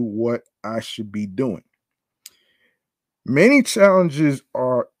to what I should be doing. Many challenges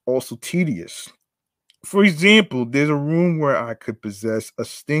are also tedious. For example, there's a room where I could possess a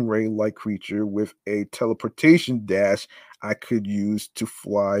stingray like creature with a teleportation dash I could use to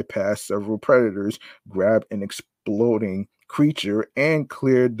fly past several predators, grab an exploding creature, and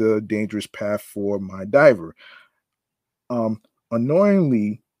clear the dangerous path for my diver. Um,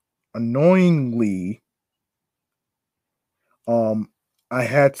 annoyingly, annoyingly, um, I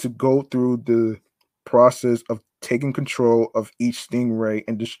had to go through the process of taking control of each stingray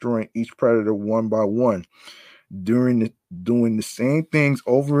and destroying each predator one by one, during the, doing the same things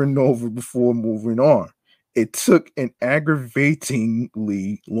over and over before moving on. It took an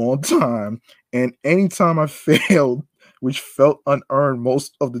aggravatingly long time, and anytime I failed, which felt unearned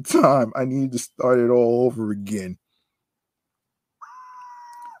most of the time, I needed to start it all over again.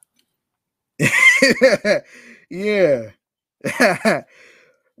 Yeah.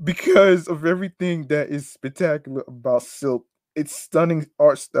 Because of everything that is spectacular about Silk, its stunning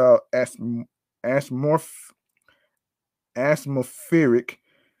art style, asmorph, atmospheric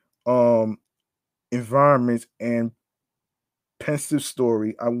um, environments, and pensive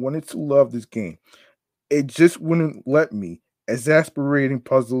story, I wanted to love this game. It just wouldn't let me. Exasperating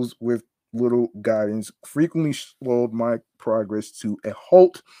puzzles with little guidance frequently slowed my progress to a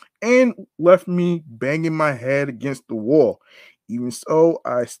halt and left me banging my head against the wall. Even so,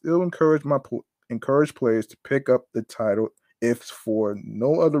 I still encourage players to pick up the title if for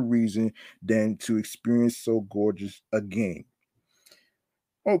no other reason than to experience so gorgeous a game.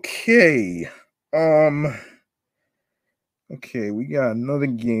 Okay. Um okay, we got another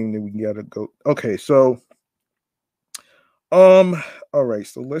game that we gotta go. Okay, so Um, all right,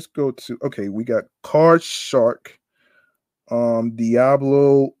 so let's go to okay, we got Card Shark,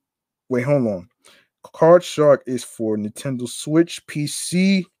 Diablo. Wait, hold on. Card Shark is for Nintendo Switch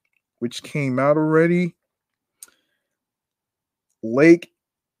PC, which came out already. Lake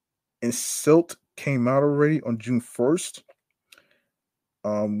and Silt came out already on June 1st.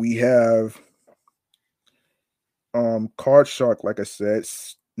 We have Card Shark, like I said,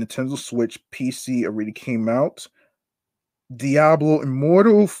 Nintendo Switch PC already came out. Diablo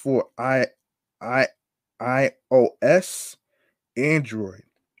Immortal for I iOS, Android.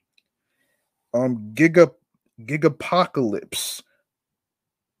 Um, Giga Gigapocalypse,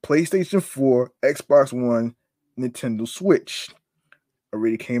 PlayStation 4, Xbox One, Nintendo Switch.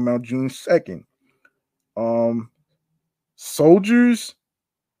 Already came out June 2nd. Um, Soldiers,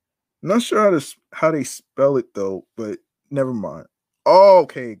 Not sure how they spell it though, but never mind. Oh,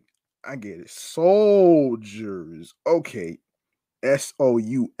 okay, I get it. Soldiers. Okay,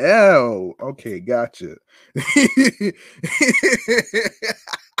 Soul. Okay, gotcha.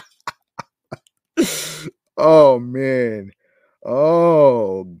 Oh man.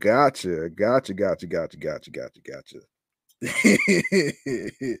 Oh, gotcha.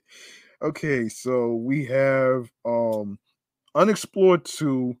 Okay, so we have Unexplored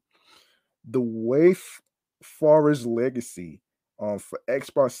 2, The Wayfarer's Legacy, for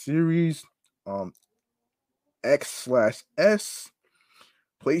Xbox Series, um X/S,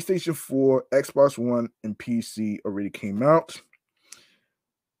 PlayStation 4, Xbox One, and PC already came out.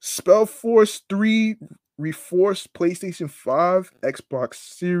 Spellforce 3 Reforced, PlayStation 5, Xbox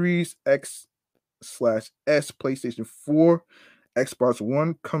Series X/S, PlayStation 4, Xbox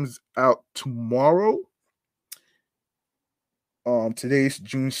One comes out tomorrow. Today's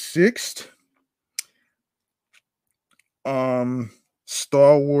June 6th.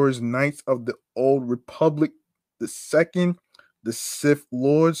 Star Wars Knights of the Old Republic the second, the Sith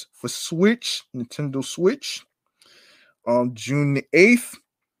Lords for Switch, Nintendo Switch. June the 8th,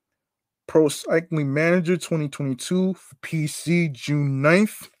 Pro Cycling Manager 2022 for PC, June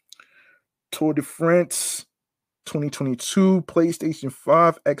 9th. Tour de France 2022, PlayStation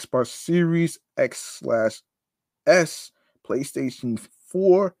 5, Xbox Series X/S, PlayStation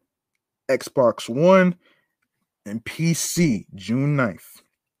 4, Xbox One, and PC, June 9th.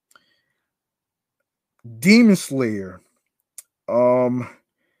 Demon Slayer,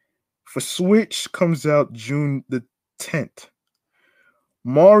 for Switch comes out June the 10th.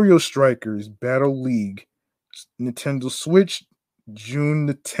 Mario Strikers Battle League, Nintendo Switch, June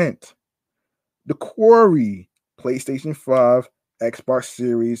the 10th. The Quarry, PlayStation 5, Xbox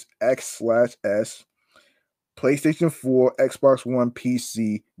Series X/S, PlayStation 4, Xbox One,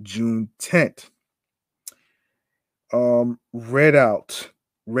 PC, June 10th. Red Out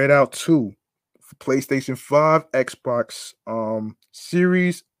 2 for PlayStation 5, Xbox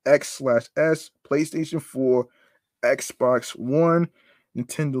Series X/S, PlayStation 4, Xbox One,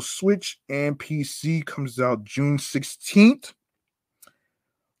 Nintendo Switch, and PC comes out June 16th.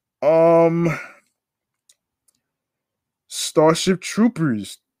 Starship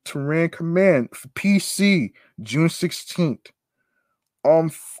Troopers Terran Command for PC, June 16th.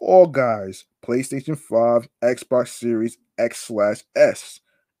 Fall Guys, PlayStation 5, Xbox Series X/S,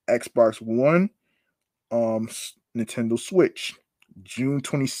 Xbox One, Nintendo Switch, June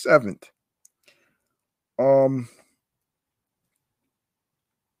 27th.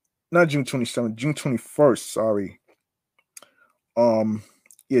 Not June 27th, June 21st, sorry.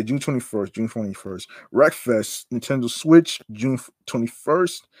 Yeah, June 21st. Wreckfest, Nintendo Switch, June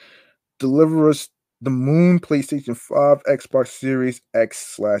 21st. Deliver Us the Moon, PlayStation 5, Xbox Series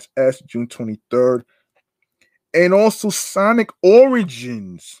X/S, June 23rd. And also Sonic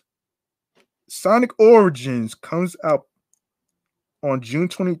Origins. Sonic Origins comes out on June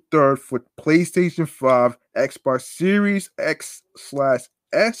 23rd for PlayStation 5, Xbox Series X/S,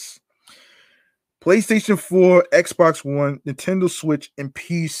 PlayStation 4, Xbox One, Nintendo Switch, and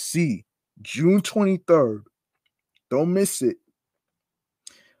PC. June 23rd. Don't miss it.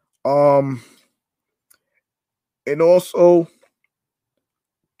 And also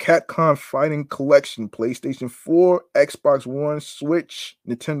Capcom Fighting Collection, PlayStation 4, Xbox One, Switch,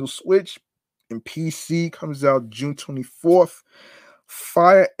 Nintendo Switch, and PC comes out June 24th.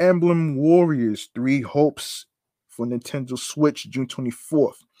 Fire Emblem Warriors 3 Hopes for Nintendo Switch, June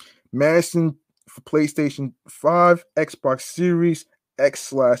 24th. Madison for PlayStation 5, Xbox Series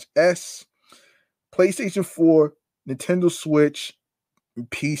X/S, PlayStation 4, Nintendo Switch, and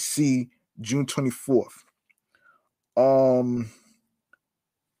PC, June 24th.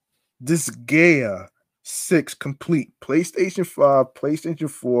 Disgaea 6 Complete, PlayStation 5, PlayStation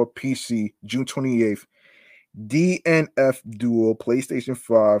 4, PC, June 28th. DNF Duel, PlayStation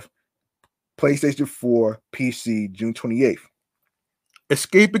 5, PlayStation 4, PC, June 28th.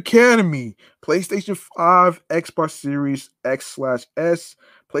 Escape Academy, PlayStation 5, Xbox Series X/S,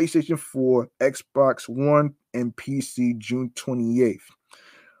 PlayStation 4, Xbox One, and PC, June 28th.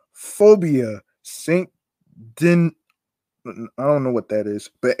 Phobia, Saint Din. I don't know what that is,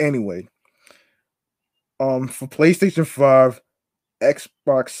 but anyway. For PlayStation 5,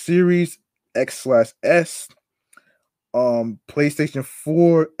 Xbox Series X/S, PlayStation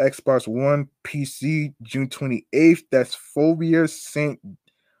 4, Xbox One, PC, June 28th. That's Phobia Saint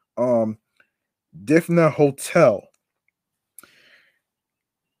Difna Hotel.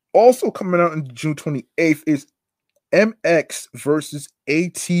 Also coming out on June 28th is MX versus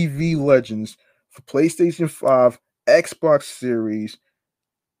ATV Legends for PlayStation 5, Xbox Series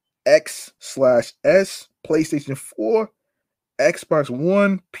X/S, PlayStation 4, Xbox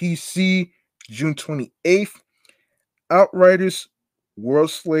One, PC, June 28th. Outriders,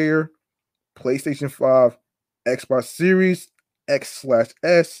 World Slayer, PlayStation 5, Xbox Series,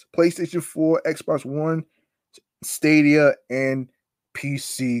 X/S, PlayStation 4, Xbox One, Stadia, and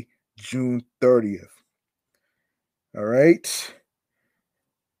PC, June 30th. All right.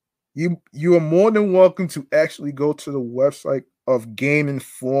 You are more than welcome to actually go to the website of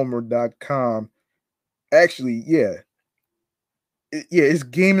GameInformer.com. Actually, yeah. It's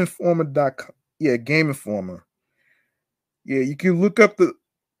GameInformer.com. Yeah, Game Informer. Yeah, you can look up the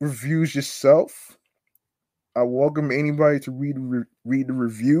reviews yourself. I welcome anybody to read the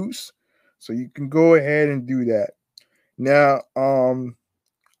reviews. So you can go ahead and do that. Now,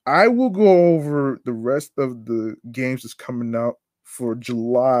 I will go over the rest of the games that's coming out for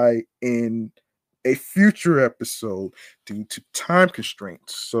July in a future episode due to time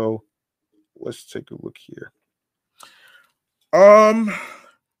constraints. So let's take a look here.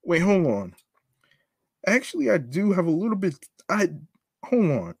 Wait, hold on. Actually, I do have a little bit. I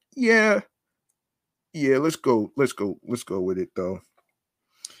hold on. Yeah, let's go. Let's go with it though.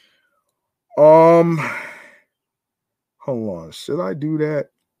 Um, hold on. Should I do that?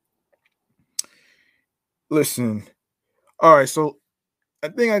 Listen. All right, so I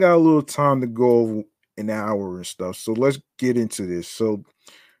think I got a little time to go over an hour and stuff. So let's get into this. So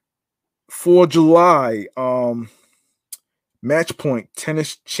for July, Match Point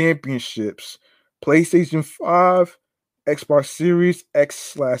Tennis Championships, PlayStation 5, Xbox Series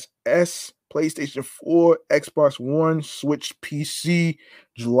X/S, PlayStation 4, Xbox One, Switch PC,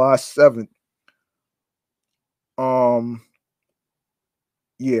 July 7th. Um,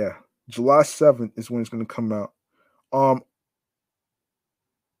 yeah, July 7th is when it's gonna come out. Um,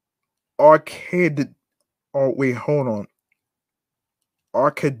 Arcade. Oh wait, hold on.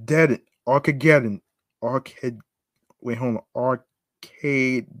 Arcageddon, Arcade. Wait, hold on.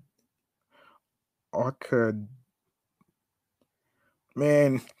 Arcade, Arcade.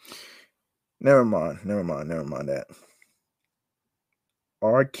 Man, never mind that.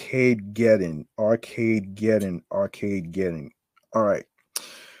 Arcade getting. All right.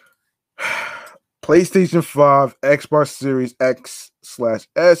 PlayStation 5, Xbox Series X/S,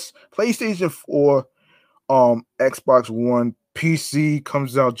 PlayStation 4, Xbox One, PC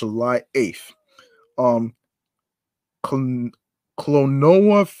comes out July 8th.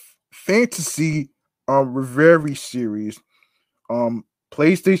 Clonoa Fantasy Reverie series,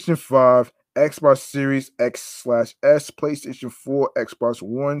 PlayStation 5, Xbox Series X/S, PlayStation 4, Xbox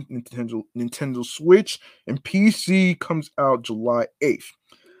One, Nintendo Switch, and PC comes out July 8th.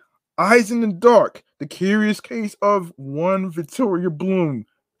 Eyes in the Dark, The Curious Case of One Victoria Bloom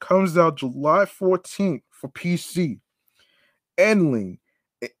comes out July 14th for PC. Endling,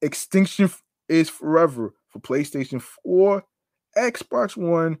 Extinction is Forever for PlayStation 4, Xbox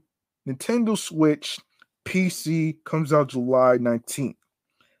One, Nintendo Switch, PC comes out July 19th.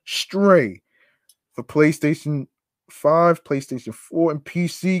 Stray for PlayStation 5, PlayStation 4, and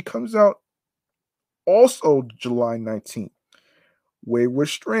PC comes out also July 19th. Wayward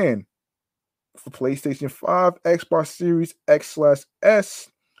Strand for PlayStation 5, Xbox Series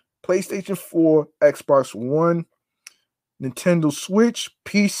X/S, PlayStation 4, Xbox One, Nintendo Switch,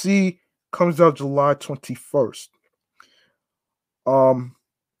 PC comes out July 21st.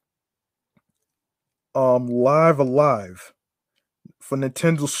 Live Alive for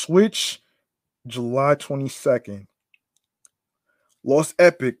Nintendo Switch, July 22nd. Lost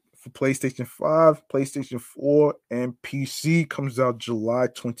Epic for PlayStation 5, PlayStation 4, and PC comes out July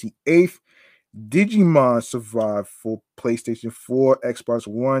 28th. Digimon Survive for PlayStation 4, Xbox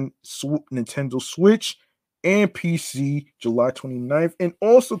One, Nintendo Switch, and PC July 29th. And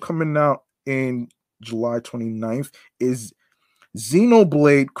also coming out in July 29th is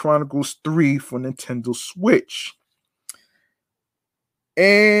Xenoblade Chronicles 3 for Nintendo Switch.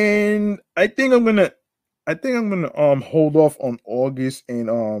 And I think I'm gonna hold off on August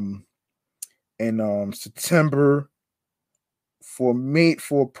and September for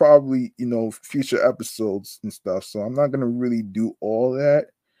probably future episodes and stuff. So I'm not gonna really do all that.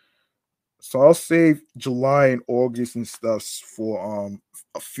 So I'll save July and August and stuff for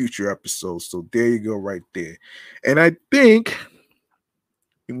a future episode. So there you go, right there. And I think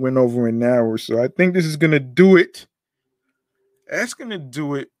it went over an hour, so I think this is gonna do it. That's gonna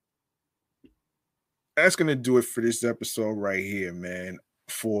do it. That's gonna do it for this episode right here, man.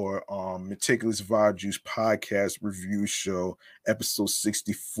 For Meticulous Vibe Juice podcast review show, episode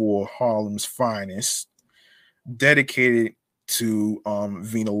 64, Harlem's Finest, dedicated to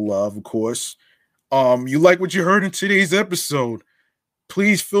Vina Love, of course. You like what you heard in today's episode?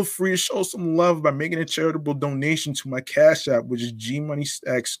 Please feel free to show some love by making a charitable donation to my Cash App, which is G Money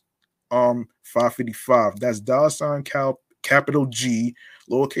Stacks 555. That's capital G,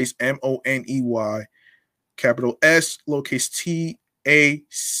 lowercase MONEY, capital S, lowercase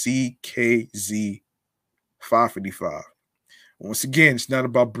TACKZ 555. Once again, it's not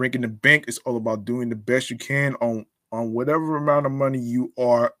about breaking the bank. It's all about doing the best you can on whatever amount of money you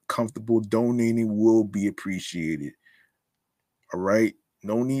are comfortable donating will be appreciated. All right.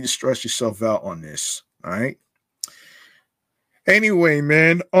 No need to stress yourself out on this. All right. Anyway,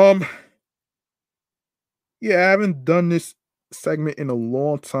 man. Yeah, I haven't done this segment in a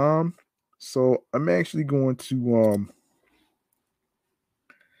long time. So I'm actually going to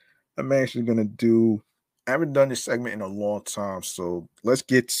do I haven't done this segment in a long time. So let's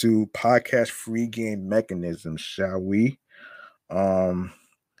get to podcast free game mechanisms, shall we? I'm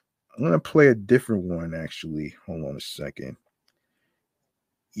gonna play a different one actually. Hold on a second.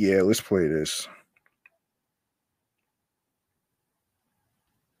 Yeah, let's play this.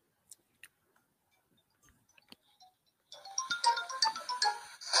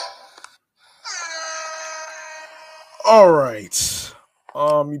 All right.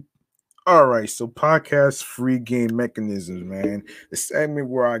 All right, so podcast free game mechanisms, man. The segment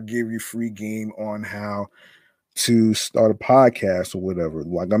where I give you free game on how to start a podcast or whatever,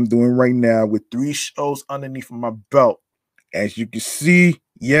 like I'm doing right now with 3 shows underneath my belt. As you can see,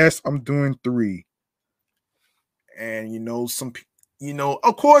 yes, I'm doing 3. And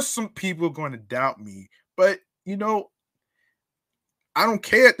of course, some people are going to doubt me, but I don't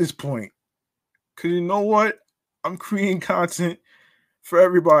care at this point because you know what? I'm creating content for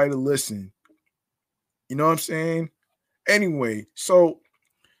everybody to listen. You know what I'm saying? Anyway, so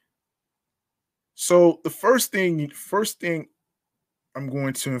the first thing I'm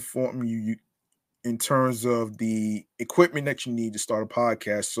going to inform you in terms of the equipment that you need to start a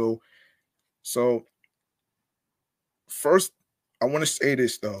podcast. So first, I want to say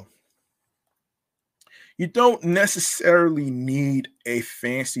this though. You don't necessarily need a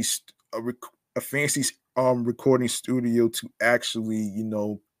fancy recording studio to actually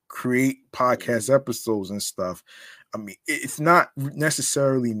create podcast episodes and stuff. I mean, it's not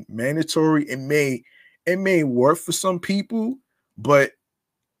necessarily mandatory. It may work for some people, but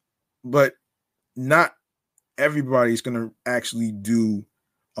not everybody's gonna actually do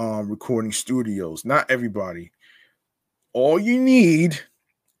recording studios. Not everybody. All you need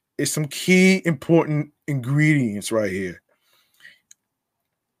is some key important ingredients right here.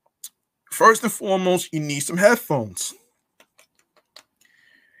 First and foremost, you need some headphones.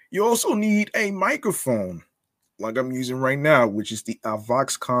 You also need a microphone, like I'm using right now, which is the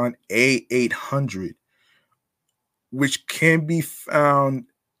Avoxcon A800, which can be found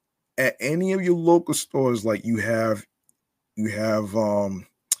at any of your local stores. Like you have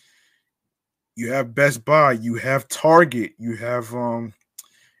Best Buy, you have Target, you have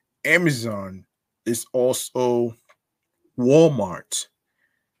Amazon. It's also Walmart.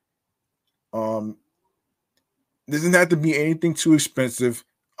 Doesn't have to be anything too expensive.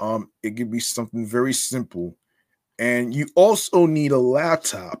 It could be something very simple. And you also need a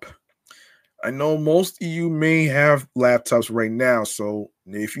laptop. I know most of you may have laptops right now. So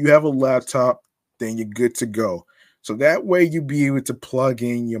if you have a laptop, then you're good to go. So that way you'll be able to plug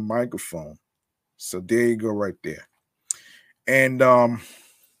in your microphone. So there you go right there. And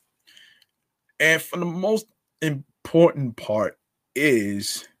for the most important part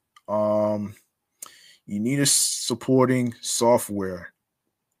is you need a supporting software,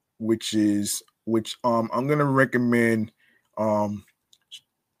 which I'm gonna recommend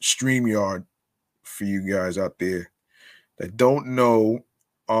StreamYard for you guys out there that don't know.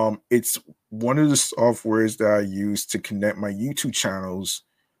 It's one of the softwares that I use to connect my YouTube channels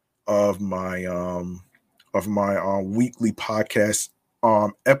of my weekly podcast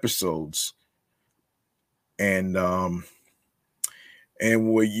episodes. And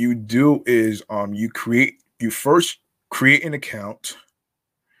what you do is you first create an account.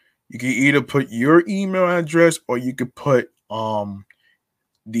 You can either put your email address or you could put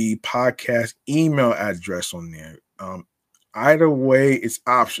the podcast email address on there. Either way, it's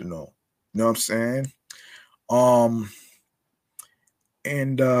optional. You know what I'm saying?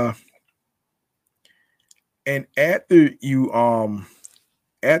 And after you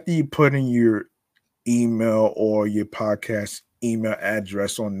put in your email or your podcast email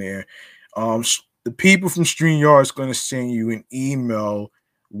address on there, the people from StreamYard is going to send you an email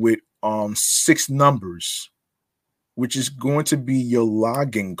with 6 numbers, which is going to be your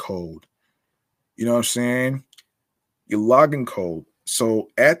login code. You know what I'm saying? Your login code. So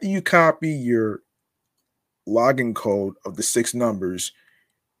after you copy your login code of the 6 numbers,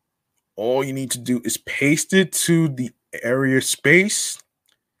 all you need to do is paste it to the area space.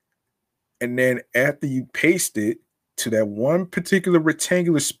 And then after you paste it to that one particular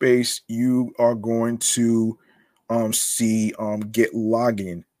rectangular space, you are going to see get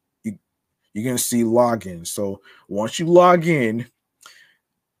login. You're gonna see login. So once you log in,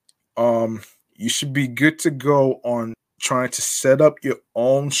 you should be good to go on trying to set up your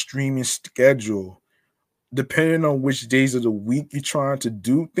own streaming schedule. Depending on which days of the week you're trying to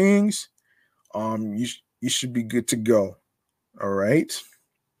do things, you should be good to go. All right.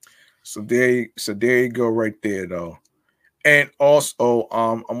 So there you go right there though. And also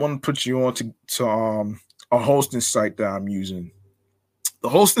I want to put you on to a hosting site that I'm using. The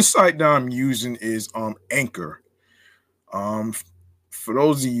hosting site that I'm using is Anchor. Um for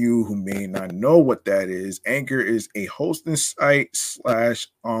those of you who may not know what that is, Anchor is a hosting site slash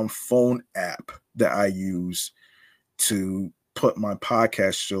phone app that I use to put my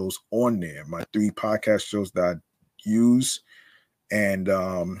podcast shows on there. My 3 podcast shows that I use. And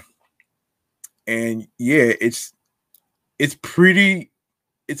yeah, it's pretty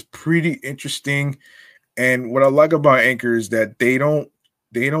interesting. And what I like about Anchor is that they don't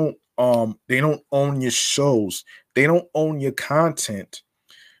own your shows. They don't own your content.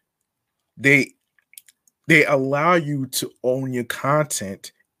 They they allow you to own your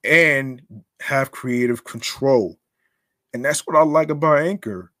content and have creative control. And that's what I like about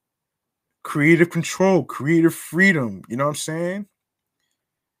Anchor. Creative control, creative freedom. You know what I'm saying?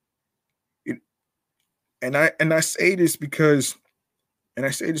 It, and I say this because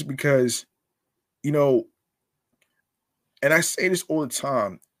you know, and I say this all the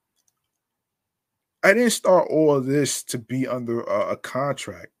time. I didn't start all of this to be under a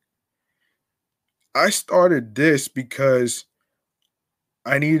contract. I started this because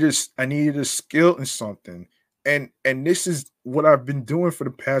I needed a skill in something. And this is what I've been doing for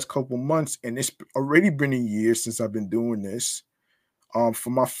the past couple months, and it's already been a year since I've been doing this. For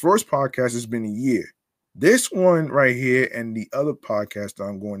my first podcast, it's been a year. This one right here and the other podcast that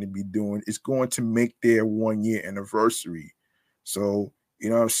I'm going to be doing is going to make their 1 year anniversary. So, you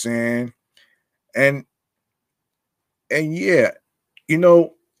know what I'm saying? And and yeah,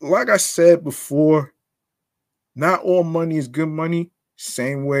 like I said before, not all money is good money.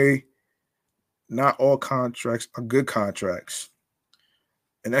 Same way, not all contracts are good contracts.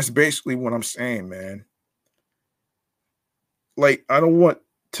 And that's basically what I'm saying, man. Like, I don't want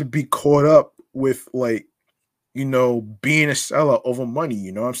to be caught up with, like, being a seller over money.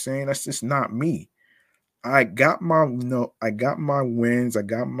 You know what I'm saying? That's just not me. I got my wins. I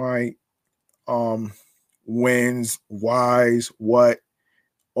got my um wins, whys, what,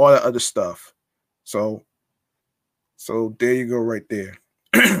 all that other stuff. So there you go right there.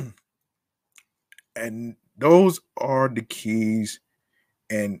 And those are the keys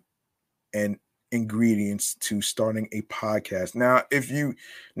and and ingredients to starting a podcast. Now if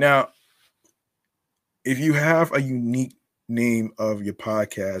you have a unique name of your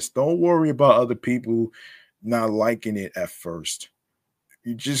podcast, don't worry about other people not liking it at first.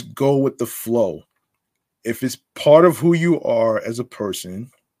 You just go with the flow. If it's part of who you are as a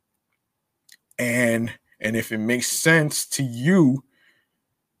person, and if it makes sense to you,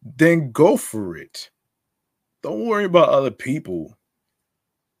 then go for it. Don't worry about other people.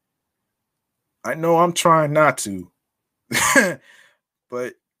 I know I'm trying not to.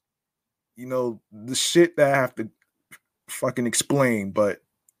 But the shit that I have to fucking explain, but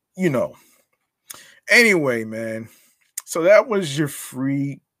you know. Anyway, man. So that was your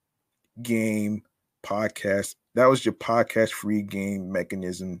free game podcast. That was your podcast free game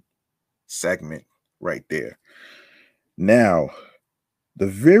mechanism segment right there. Now, the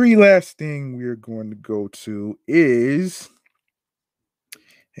very last thing we're going to go to is,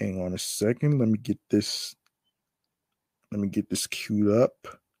 hang on a second, let me get this queued up.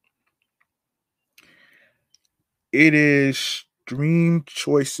 It is stream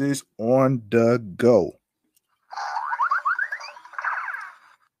choices on the go.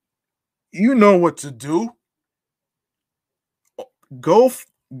 You know what to do. Go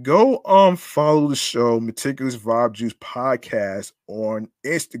follow the show Meticulous Vibe Juice Podcast on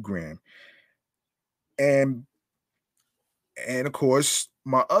Instagram. And of course,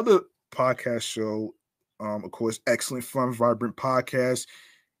 my other podcast show, of course, Excellent Fun Vibrant Podcast.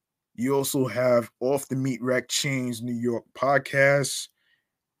 You also have Off the Meat Rack Chains New York podcast.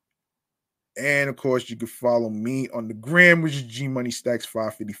 And of course, you can follow me on the gram, which is G Money Stacks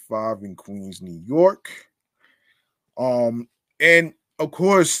 555 in Queens, New York. And of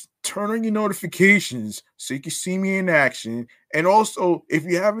course, turn on your notifications so you can see me in action. And also, if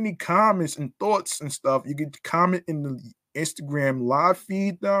you have any comments and thoughts and stuff, you can comment Instagram live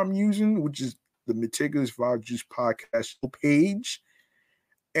feed that I'm using, which is the Meticulous Vibe Juice podcast page,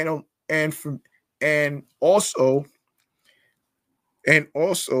 and and from and also and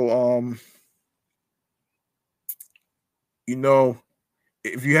also you know,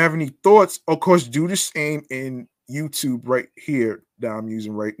 if you have any thoughts, of course, do the same in YouTube right here that I'm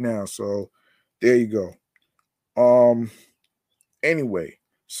using right now. So there you go. Anyway,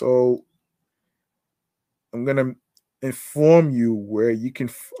 so I'm gonna inform you where you can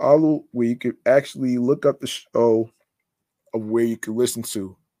follow, where you can actually look up the show of where you can listen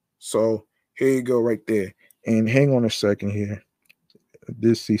to. So here you go, right there. And hang on a second here. I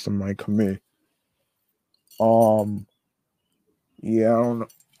did see somebody come in. Um, yeah, I don't know.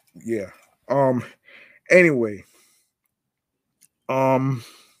 Yeah. Um. Anyway. Um.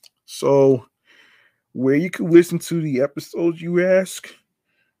 So where you can listen to the episodes, you ask.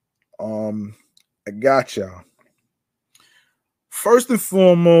 I got y'all. First and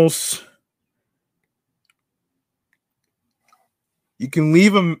foremost, you can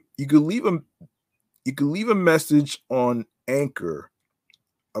leave a message on Anchor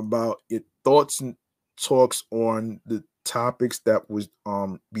about your thoughts and talks on the topics that was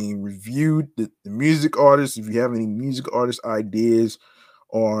being reviewed, the music artists. If you have any music artist ideas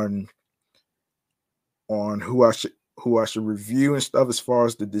on who I should review and stuff, as far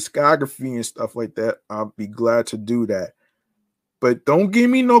as the discography and stuff like that, I'll be glad to do that. But don't give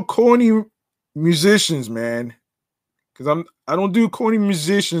me no corny musicians, man. Cause I don't do corny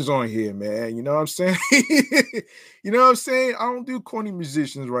musicians on here, man. You know what I'm saying? You know what I'm saying? I don't do corny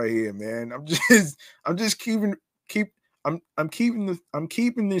musicians right here, man. I'm just I'm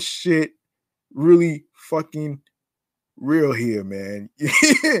keeping this shit really fucking real here, man.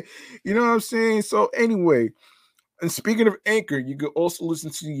 You know what I'm saying? So anyway, and speaking of Anchor, you can also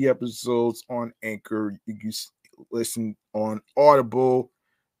listen to the episodes on Anchor. You can listen on Audible.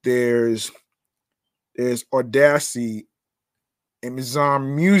 There's Audacity,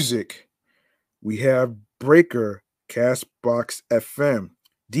 Amazon Music. We have Breaker, Castbox FM,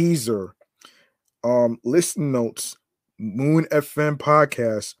 Deezer, Listen Notes, Moon FM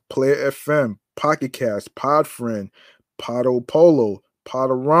Podcast, Player FM, Pocket Cast, Podfriend, Podo Polo,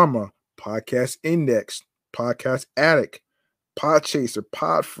 Podorama, Podcast Index, Podcast Addict, Podchaser,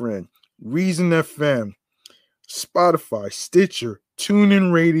 Podfriend, Reason FM, Spotify, Stitcher,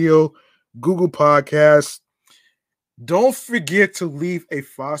 TuneIn Radio, Google Podcasts. Don't forget to leave a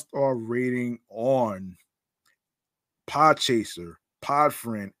 5-star rating on Podchaser,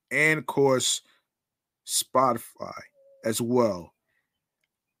 Podfriend, and of course, Spotify as well.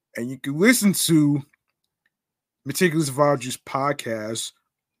 And you can listen to Meticulous Vibe Juice podcast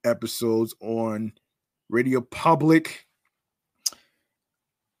episodes on Radio Public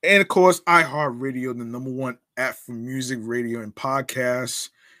and of course iHeartRadio, the number one app for music, radio, and podcasts.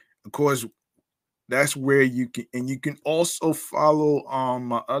 Of course, that's where you can also follow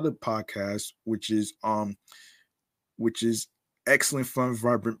my other podcast, which is Excellent Fun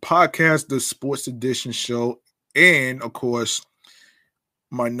Vibrant Podcast, the Sports Edition show, and of course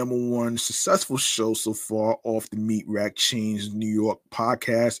my number one successful show so far, Off the Meat Rack Chains New York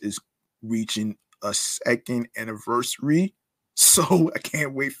podcast, is reaching a second anniversary. So I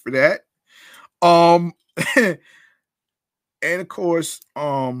can't wait for that. And of course,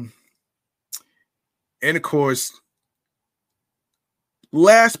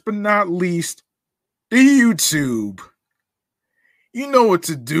 last but not least, the YouTube. You know what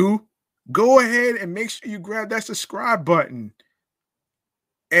to do. Go ahead and make sure you grab that subscribe button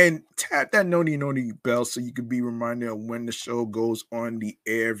and tap that noti bell so you can be reminded of when the show goes on the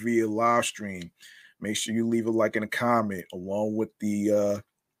air via live stream. Make sure you leave a like and a comment along with the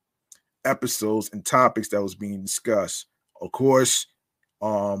episodes and topics that was being discussed. Of course,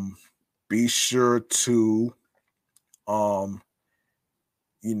 be sure to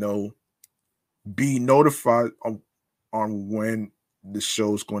be notified on when the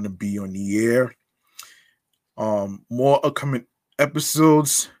show is going to be on the air. More upcoming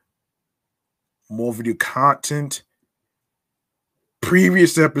episodes, more video content,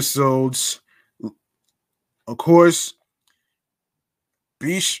 previous episodes. Of course,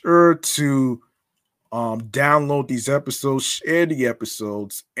 be sure to download these episodes, share the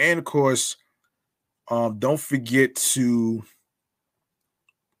episodes, and of course, don't forget to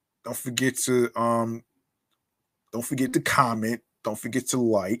comment, don't forget to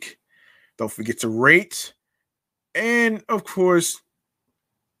like, don't forget to rate, and of course,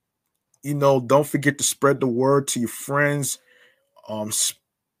 don't forget to spread the word to your friends.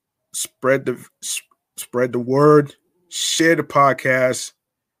 Spread the word, share the podcast,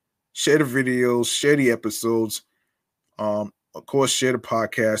 share the videos, share the episodes. Of course, share the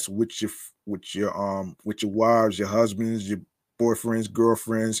podcast with your wives, your husbands, your boyfriends,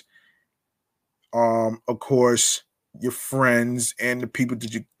 girlfriends. Of course, your friends and the people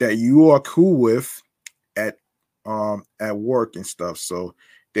that you are cool with at work and stuff. So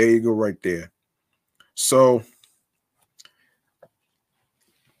there you go, right there. So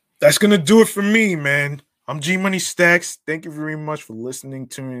that's gonna do it for me, man. I'm G Money Stacks. Thank you very much for listening,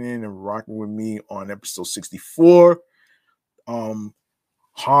 tuning in, and rocking with me on episode 64.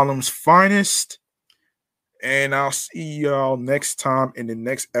 Harlem's finest. And I'll see y'all next time in the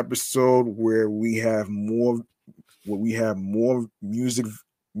next episode where we have more music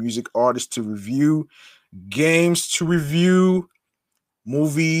artists to review, games to review,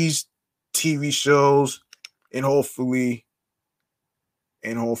 movies, TV shows, and hopefully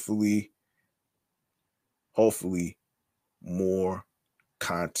more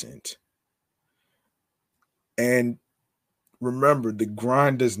content. And remember, the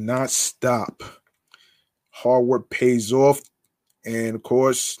grind does not stop. Hard work pays off. And of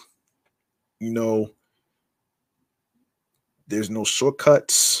course, there's no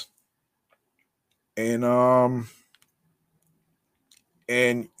shortcuts. And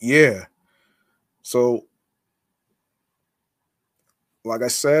yeah. So like I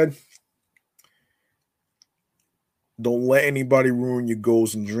said, don't let anybody ruin your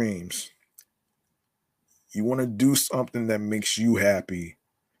goals and dreams. You want to do something that makes you happy,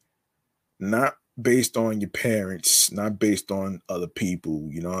 not based on your parents, not based on other people.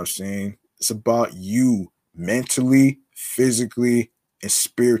 You know what I'm saying? It's about you mentally, physically, and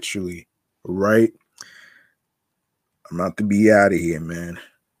spiritually, right? I'm about to be out of here, man.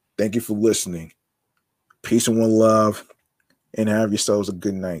 Thank you for listening. Peace and one love, and have yourselves a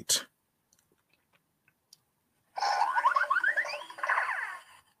good night.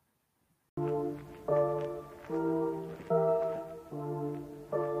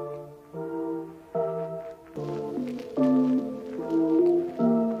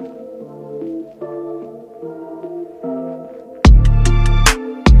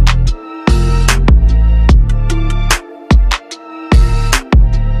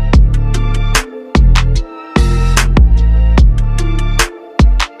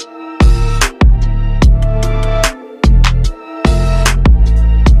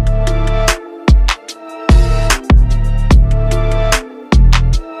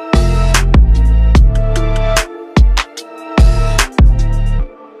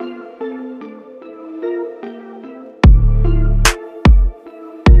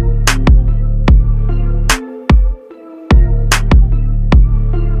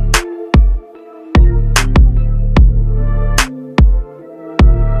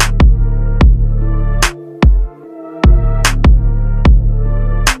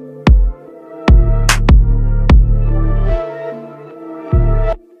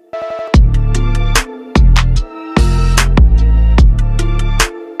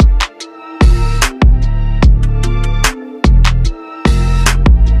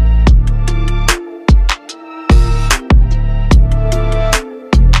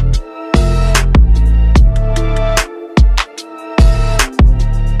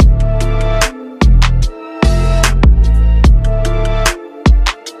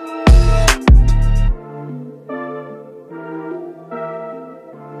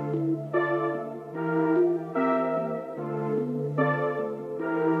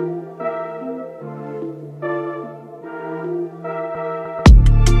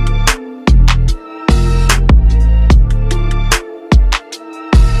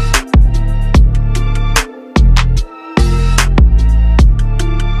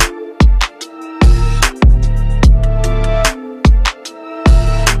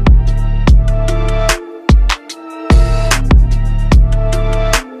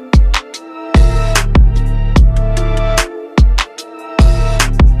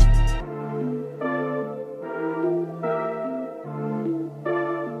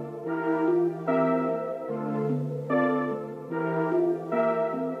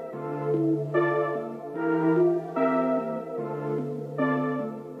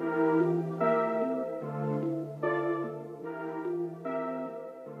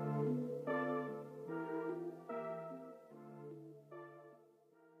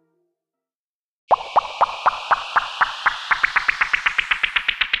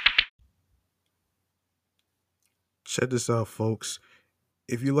 Check this out, folks.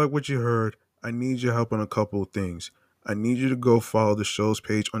 If you like what you heard, I need your help on a couple of things. I need you to go follow the show's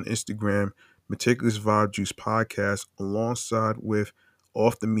page on Instagram, Meticulous Vibe Juice Podcast, alongside with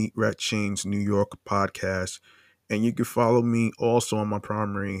Off the Meat Rat Chains New York podcast. And you can follow me also on my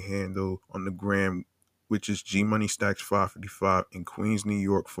primary handle on the gram, which is G Money Stacks 555 in Queens, New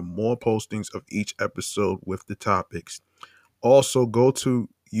York, for more postings of each episode with the topics. Also, go to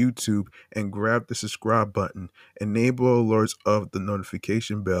YouTube and grab the subscribe button. Enable alerts of the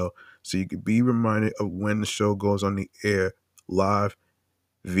notification bell so you can be reminded of when the show goes on the air live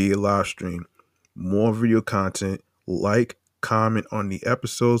via live stream. More video content, like, comment on the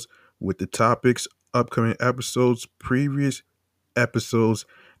episodes with the topics, upcoming episodes, previous episodes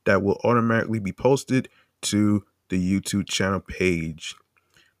that will automatically be posted to the YouTube channel page.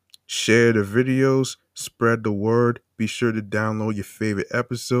 Share the videos, spread the word. Be sure to download your favorite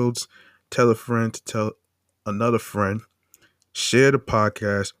episodes. Tell a friend to tell another friend. Share the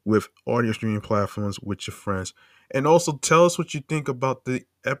podcast with audio streaming platforms with your friends. And also tell us what you think about the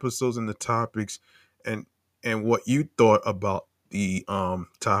episodes and the topics and what you thought about the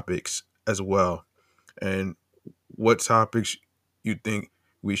topics as well. And what topics you think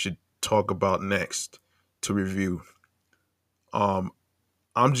we should talk about next to review. I'm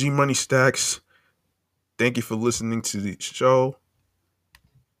G Money Stacks. Thank you for listening to the show.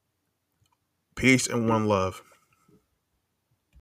 Peace and one love.